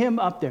seeing him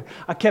up there.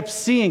 I kept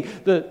seeing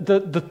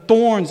the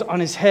thorns on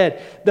his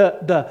head,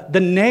 the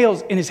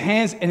nails in his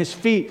hands and his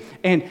feet,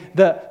 and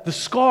the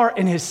scar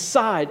in his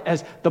side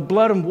as the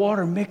blood and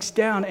water mixed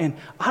down. And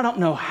I don't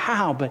know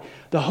how, but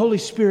the Holy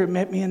Spirit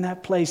met me in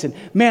that place. And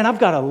man, I've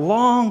got a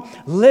long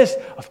list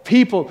of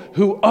people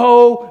who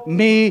owe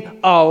me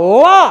a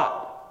lot.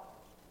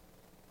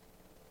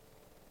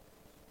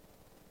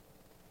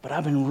 But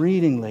I've been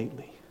reading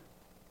lately,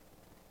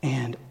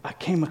 and I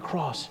came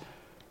across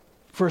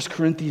 1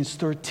 Corinthians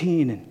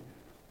 13, and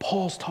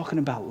Paul's talking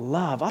about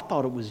love. I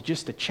thought it was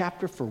just a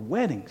chapter for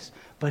weddings,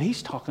 but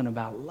he's talking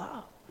about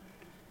love.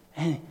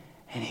 And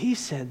he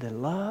said that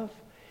love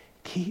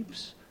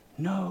keeps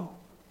no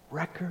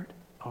record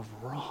of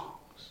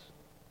wrongs.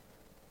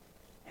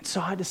 And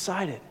so I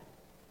decided,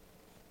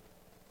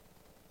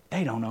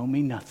 they don't owe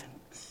me nothing.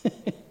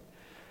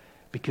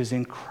 Because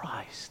in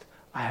Christ,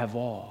 I have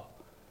all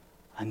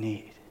I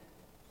need.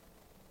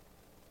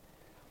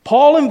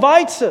 Paul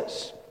invites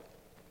us.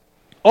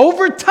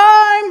 Over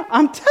time,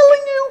 I'm telling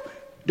you,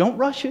 don't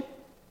rush it.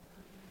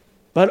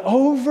 But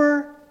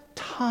over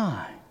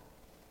time,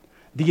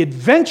 the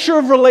adventure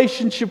of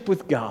relationship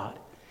with God,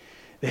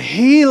 the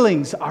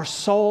healings our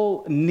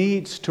soul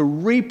needs to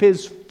reap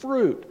his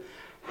fruit,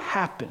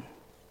 happen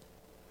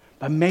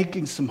by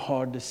making some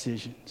hard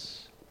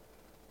decisions.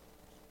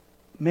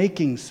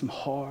 Making some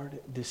hard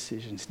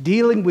decisions.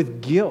 Dealing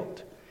with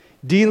guilt.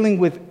 Dealing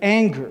with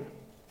anger.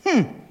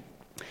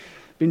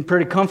 Been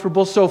pretty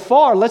comfortable so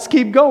far. Let's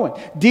keep going.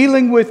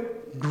 Dealing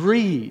with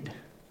greed.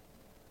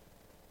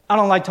 I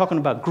don't like talking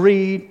about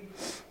greed.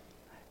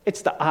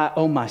 It's the I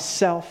owe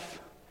myself.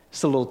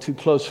 It's a little too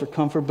close for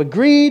comfort. But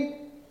greed,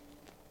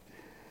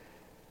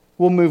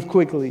 we'll move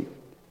quickly.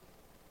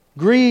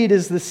 Greed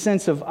is the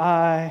sense of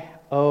I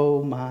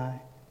owe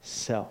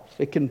myself.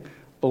 It can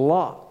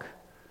block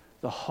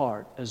the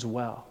heart as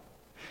well.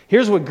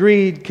 Here's what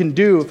greed can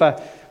do. If I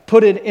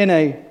put it in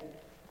a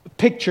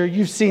picture,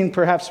 you've seen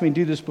perhaps me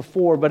do this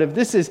before, but if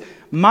this is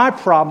my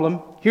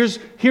problem, here's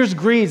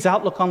greed's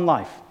outlook on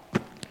life.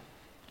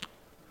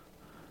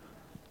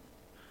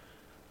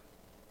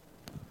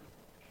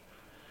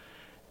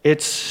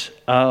 It's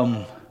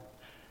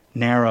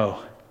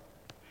narrow.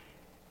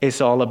 It's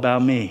all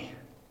about me.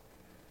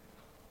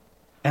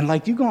 And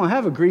like you're going to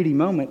have a greedy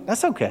moment,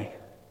 that's okay.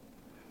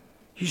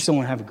 You just don't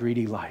want to have a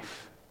greedy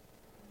life.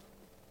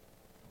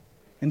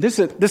 And this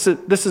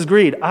is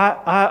greed.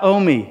 I owe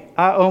me.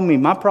 I owe me.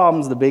 My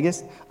problem's the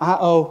biggest. I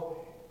owe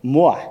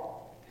moi.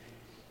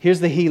 Here's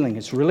the healing.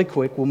 It's really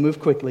quick. We'll move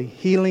quickly.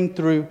 Healing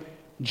through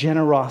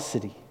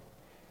generosity.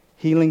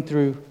 Healing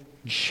through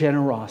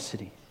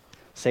generosity.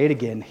 Say it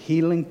again.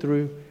 Healing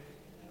through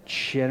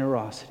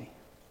generosity.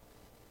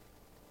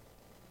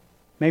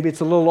 Maybe it's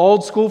a little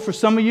old school for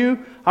some of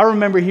you. I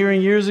remember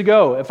hearing years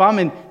ago, if I'm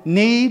in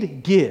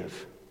need,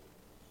 give.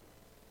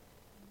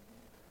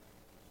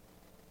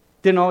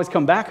 Didn't always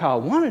come back how I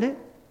wanted it,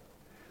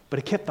 but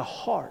it kept the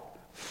heart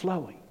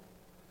flowing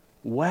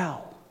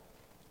well.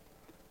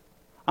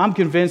 I'm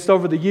convinced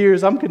over the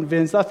years, I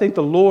think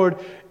the Lord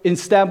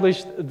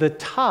established the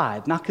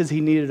tithe, not because he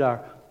needed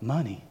our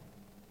money,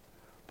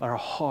 but our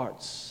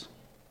hearts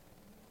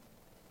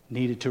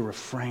needed to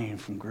refrain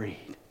from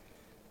greed.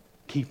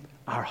 Keep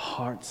our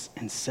hearts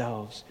and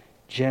selves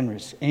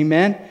generous.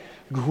 Amen?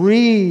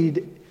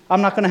 Greed,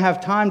 I'm not going to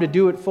have time to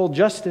do it full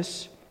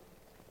justice.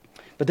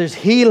 But there's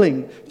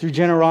healing through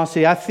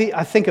generosity. I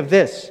think of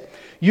this.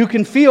 You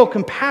can feel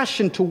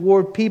compassion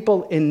toward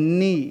people in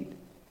need.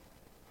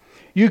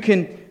 You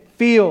can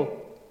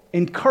feel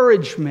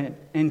encouragement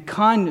and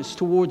kindness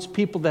towards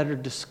people that are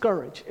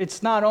discouraged.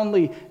 It's not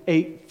only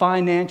a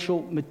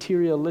financial,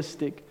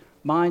 materialistic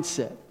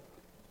mindset.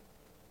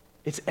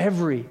 It's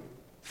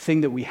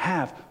everything that we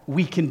have.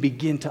 We can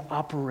begin to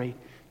operate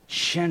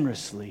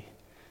generously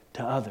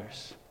to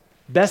others.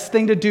 Best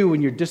thing to do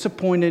when you're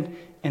disappointed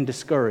and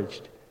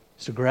discouraged.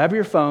 So grab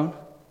your phone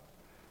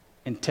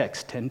and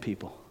text 10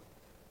 people.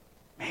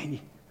 Man,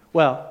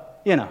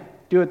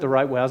 do it the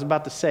right way. I was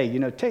about to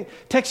say,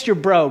 text your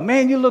bro.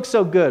 Man, you look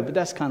so good, but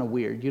that's kind of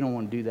weird. You don't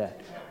want to do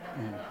that.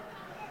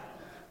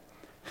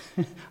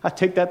 I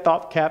take that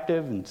thought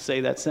captive and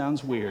say that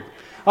sounds weird.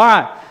 All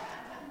right.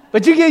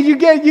 But you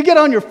get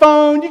on your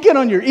phone, you get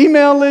on your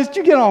email list,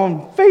 you get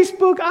on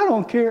Facebook. I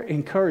don't care.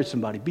 Encourage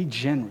somebody. Be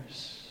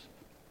generous.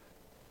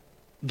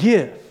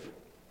 Give.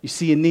 You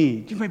see a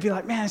need. You may be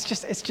like, man, it's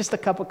just a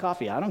cup of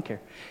coffee. I don't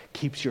care.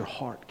 Keeps your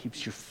heart,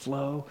 keeps your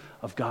flow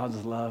of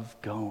God's love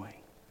going.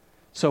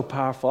 So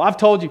powerful. I've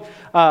told you,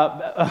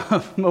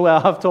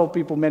 I've told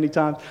people many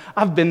times,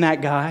 I've been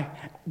that guy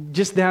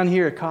just down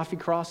here at Coffee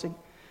Crossing.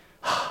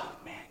 Oh,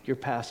 man, your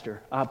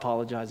pastor, I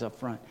apologize up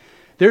front.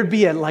 There'd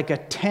be like a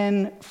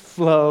 10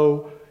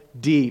 flow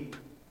deep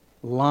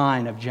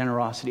line of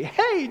generosity.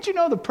 Hey, did you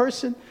know the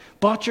person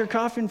bought your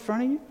coffee in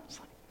front of you? I was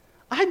like,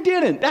 I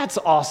didn't. That's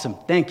awesome.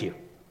 Thank you.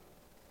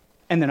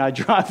 And then I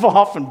drive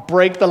off and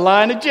break the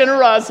line of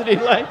generosity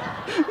like,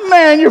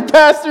 man, your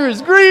pastor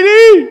is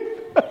greedy.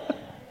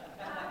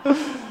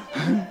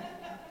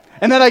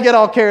 And then I get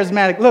all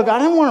charismatic. Look, I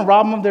didn't want to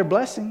rob them of their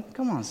blessing.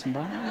 Come on,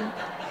 somebody.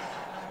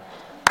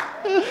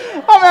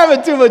 I'm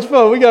having too much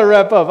fun. We got to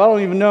wrap up. I don't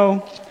even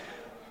know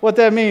what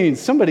that means.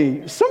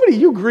 Somebody,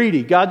 you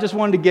greedy. God just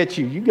wanted to get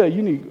you.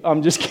 You need.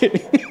 I'm just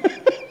kidding.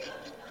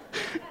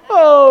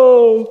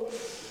 Oh,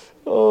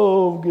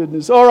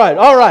 goodness. All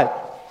right.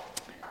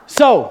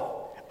 So,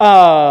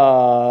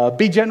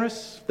 be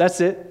generous.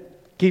 That's it.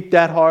 Keep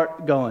that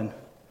heart going.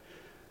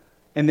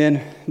 And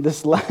then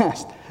this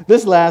last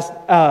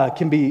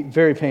can be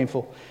very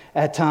painful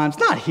at times.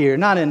 Not here,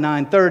 not at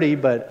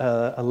 9:30, but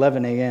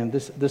 11 a.m.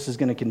 This is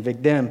going to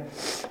convict them.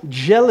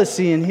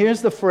 Jealousy, and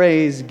here's the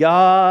phrase,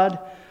 God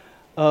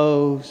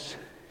owes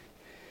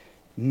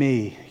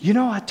me.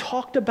 I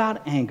talked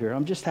about anger.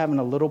 I'm just having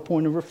a little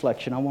point of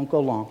reflection. I won't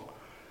go long.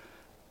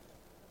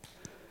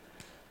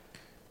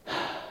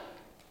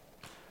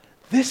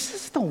 This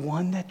is the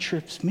one that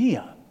trips me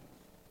up,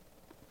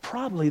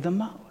 probably the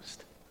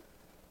most.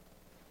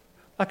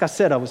 Like I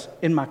said, I was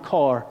in my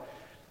car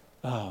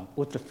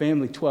with the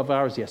family 12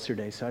 hours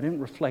yesterday, so I didn't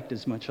reflect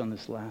as much on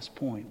this last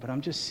point, but I'm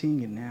just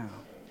seeing it now.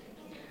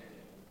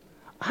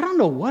 I don't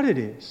know what it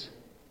is.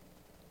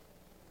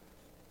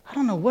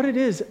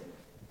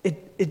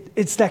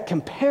 It's that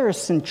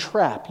comparison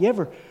trap. You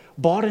ever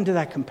bought into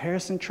that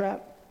comparison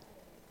trap?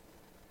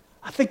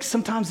 I think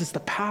sometimes it's the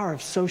power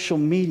of social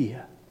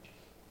media.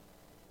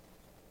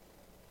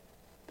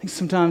 I think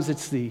sometimes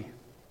it's the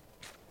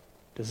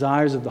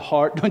desires of the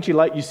heart. Don't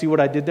you see what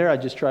I did there? I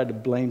just tried to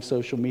blame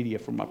social media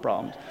for my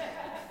problems.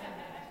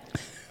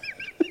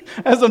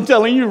 As I'm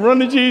telling you, run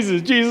to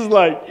Jesus. Jesus is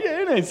like,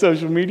 yeah, it ain't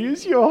social media,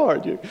 it's your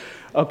heart.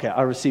 Okay,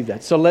 I received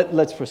that. So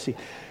let's proceed.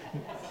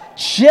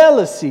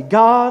 Jealousy,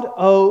 God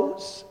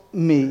owes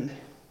me.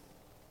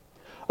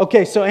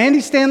 Okay, so Andy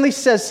Stanley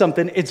says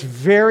something. It's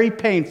very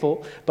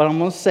painful, but I'm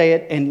going to say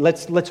it, and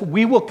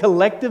we will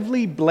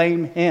collectively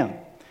blame him.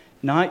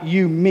 Not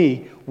you,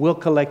 me. We'll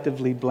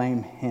collectively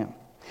blame him.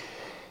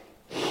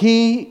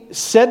 He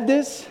said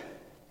this,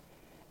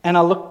 and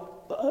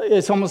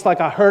it's almost like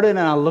I heard it, and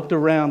I looked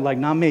around like,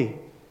 not me.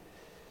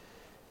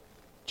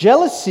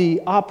 Jealousy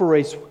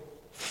operates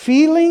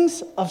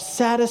feelings of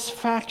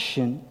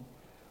satisfaction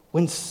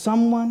when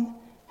someone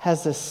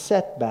has a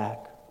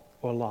setback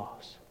or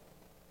loss.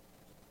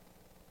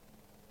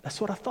 That's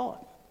what I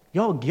thought.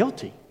 Y'all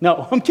guilty.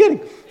 No, I'm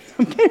kidding.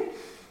 But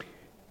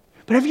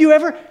have you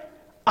ever,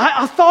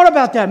 I thought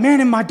about that,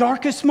 man, in my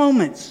darkest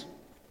moments.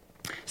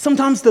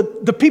 Sometimes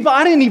the people,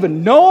 I didn't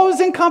even know I was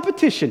in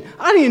competition.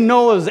 I didn't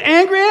know I was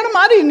angry at them.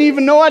 I didn't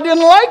even know I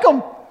didn't like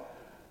them.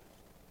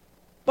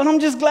 But I'm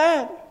just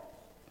glad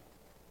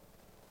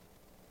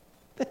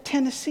that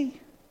Tennessee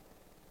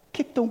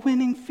kicked the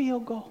winning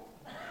field goal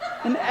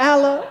and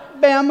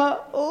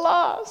Alabama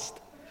lost.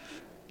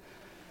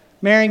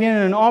 Marrying in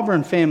an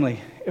Auburn family,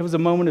 it was a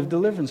moment of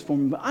deliverance for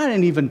me. But I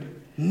didn't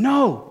even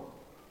know.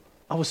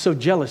 I was so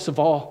jealous of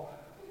all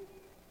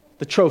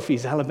the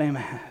trophies Alabama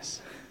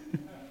has.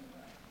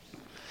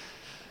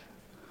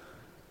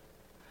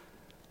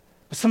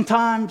 But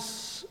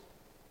sometimes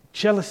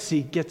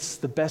jealousy gets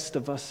the best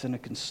of us and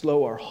it can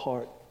slow our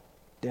heart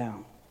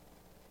down.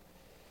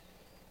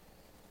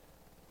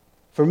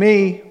 For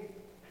me,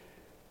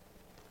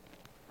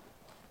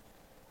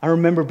 I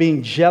remember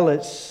being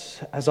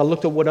jealous as I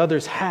looked at what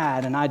others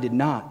had and I did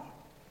not.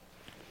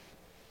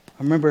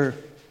 I remember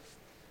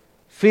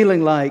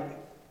feeling like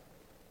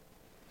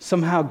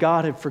somehow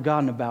God had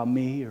forgotten about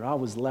me or I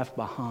was left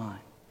behind.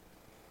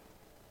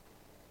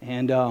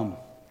 And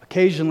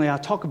occasionally I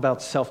talk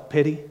about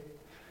self-pity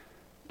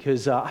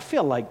because I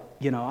feel like,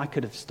 I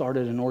could have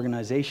started an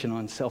organization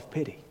on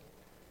self-pity.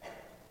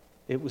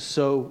 It was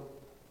so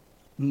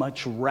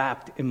much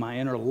wrapped in my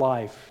inner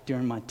life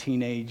during my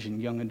teenage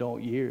and young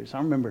adult years. I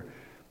remember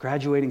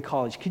graduating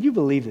college. Can you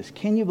believe this?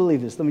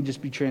 Let me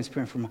just be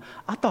transparent for a moment.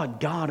 I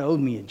thought God owed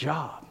me a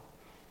job.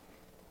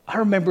 I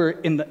remember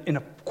in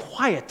a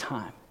quiet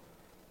time,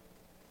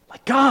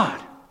 like, God,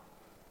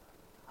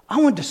 I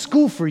went to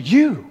school for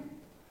you.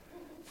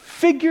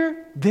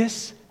 Figure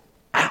this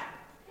out.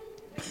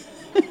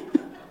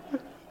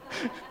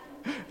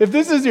 If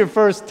this is your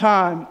first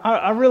time,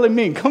 I really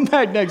mean, come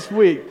back next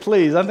week,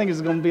 please. I think it's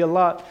going to be a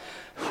lot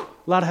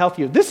of help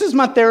for you. This is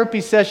my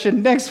therapy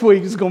session. Next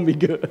week is going to be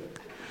good.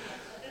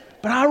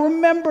 But I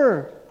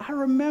remember.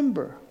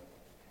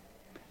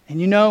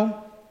 And you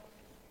know,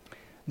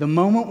 the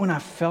moment when I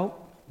felt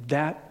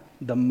that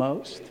the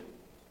most,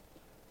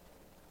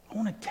 I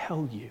want to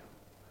tell you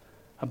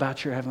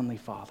about your Heavenly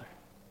Father.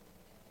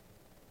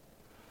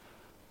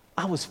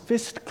 I was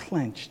fist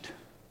clenched,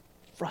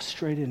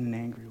 frustrated and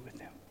angry with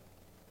him.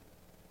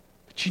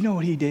 But you know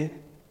what he did?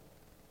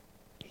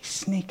 He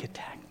sneak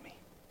attacked me.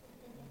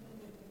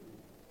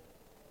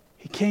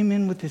 He came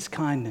in with his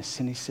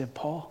kindness and he said,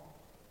 Paul,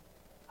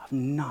 I've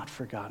not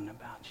forgotten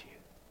about you.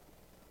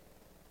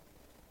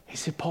 He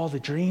said, Paul, the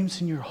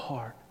dreams in your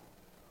heart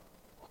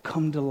will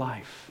come to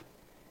life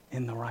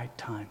in the right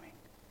timing.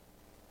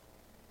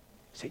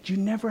 He said, you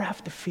never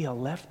have to feel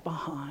left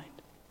behind,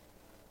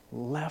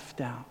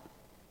 left out,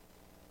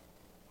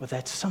 or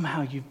that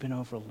somehow you've been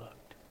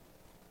overlooked.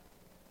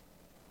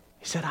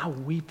 He said, I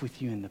weep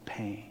with you in the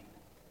pain.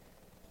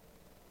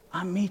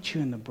 I meet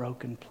you in the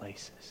broken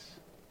places.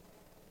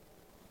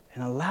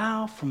 And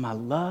allow for my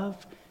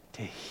love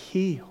to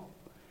heal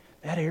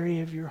that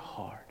area of your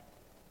heart.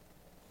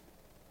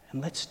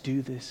 And let's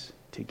do this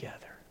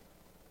together.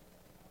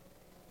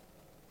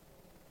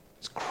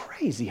 It's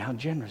crazy how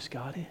generous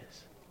God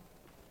is.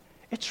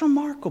 It's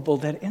remarkable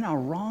that in our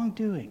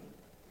wrongdoing,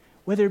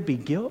 whether it be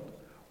guilt,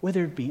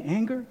 whether it be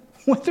anger,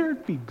 whether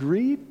it be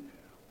greed,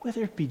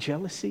 whether it be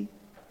jealousy,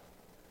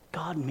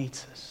 God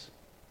meets us.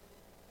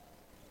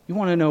 You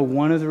want to know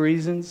one of the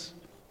reasons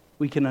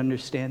we can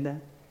understand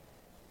that?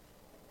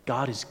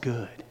 God is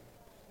good.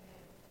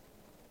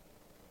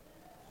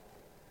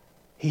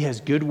 He has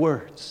good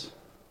words.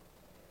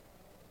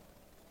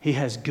 He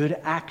has good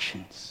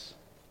actions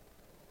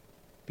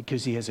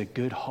because he has a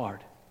good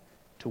heart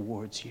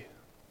towards you.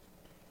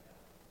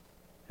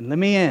 And let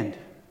me end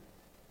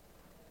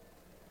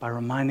by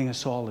reminding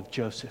us all of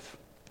Joseph.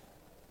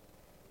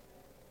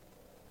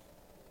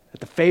 That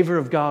the favor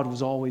of God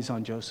was always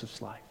on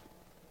Joseph's life.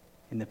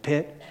 In the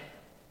pit,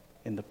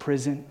 in the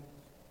prison,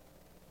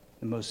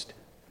 the most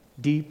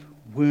deep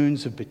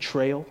wounds of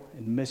betrayal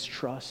and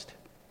mistrust.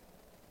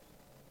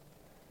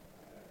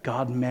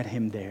 God met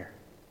him there,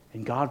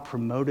 and God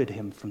promoted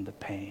him from the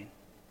pain.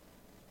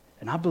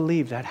 And I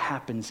believe that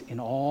happens in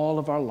all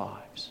of our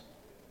lives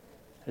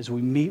as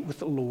we meet with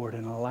the Lord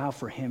and allow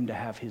for him to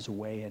have his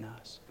way in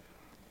us.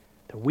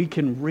 That we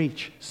can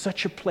reach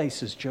such a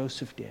place as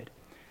Joseph did,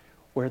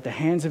 where at the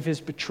hands of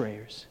his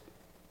betrayers,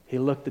 he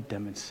looked at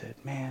them and said,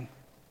 man,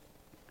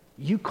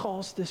 you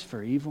caused this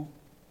for evil,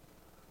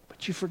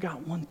 but you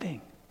forgot one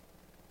thing.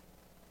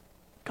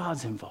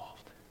 God's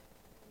involved.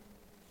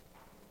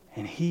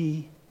 And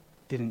he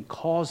didn't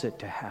cause it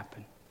to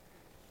happen,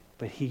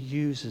 but he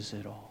uses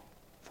it all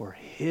for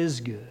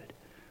his good,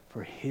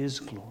 for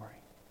his glory,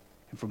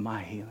 and for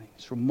my healing.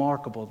 It's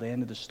remarkable, the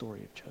end of the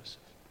story of Joseph.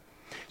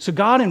 So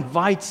God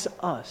invites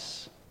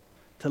us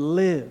to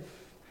live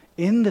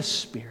in the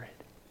Spirit,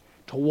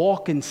 to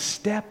walk in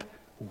step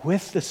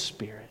with the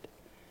Spirit.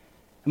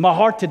 And my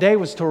heart today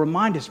was to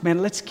remind us, man,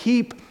 let's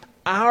keep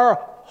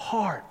our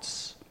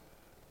hearts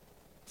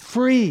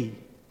free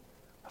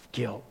of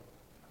guilt,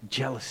 of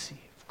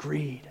jealousy, of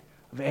greed,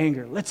 of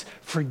anger. Let's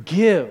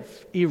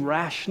forgive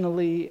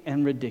irrationally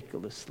and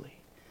ridiculously.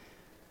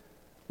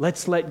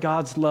 Let's let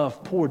God's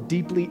love pour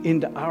deeply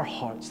into our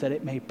hearts that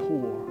it may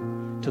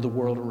pour to the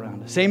world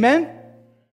around us. Amen?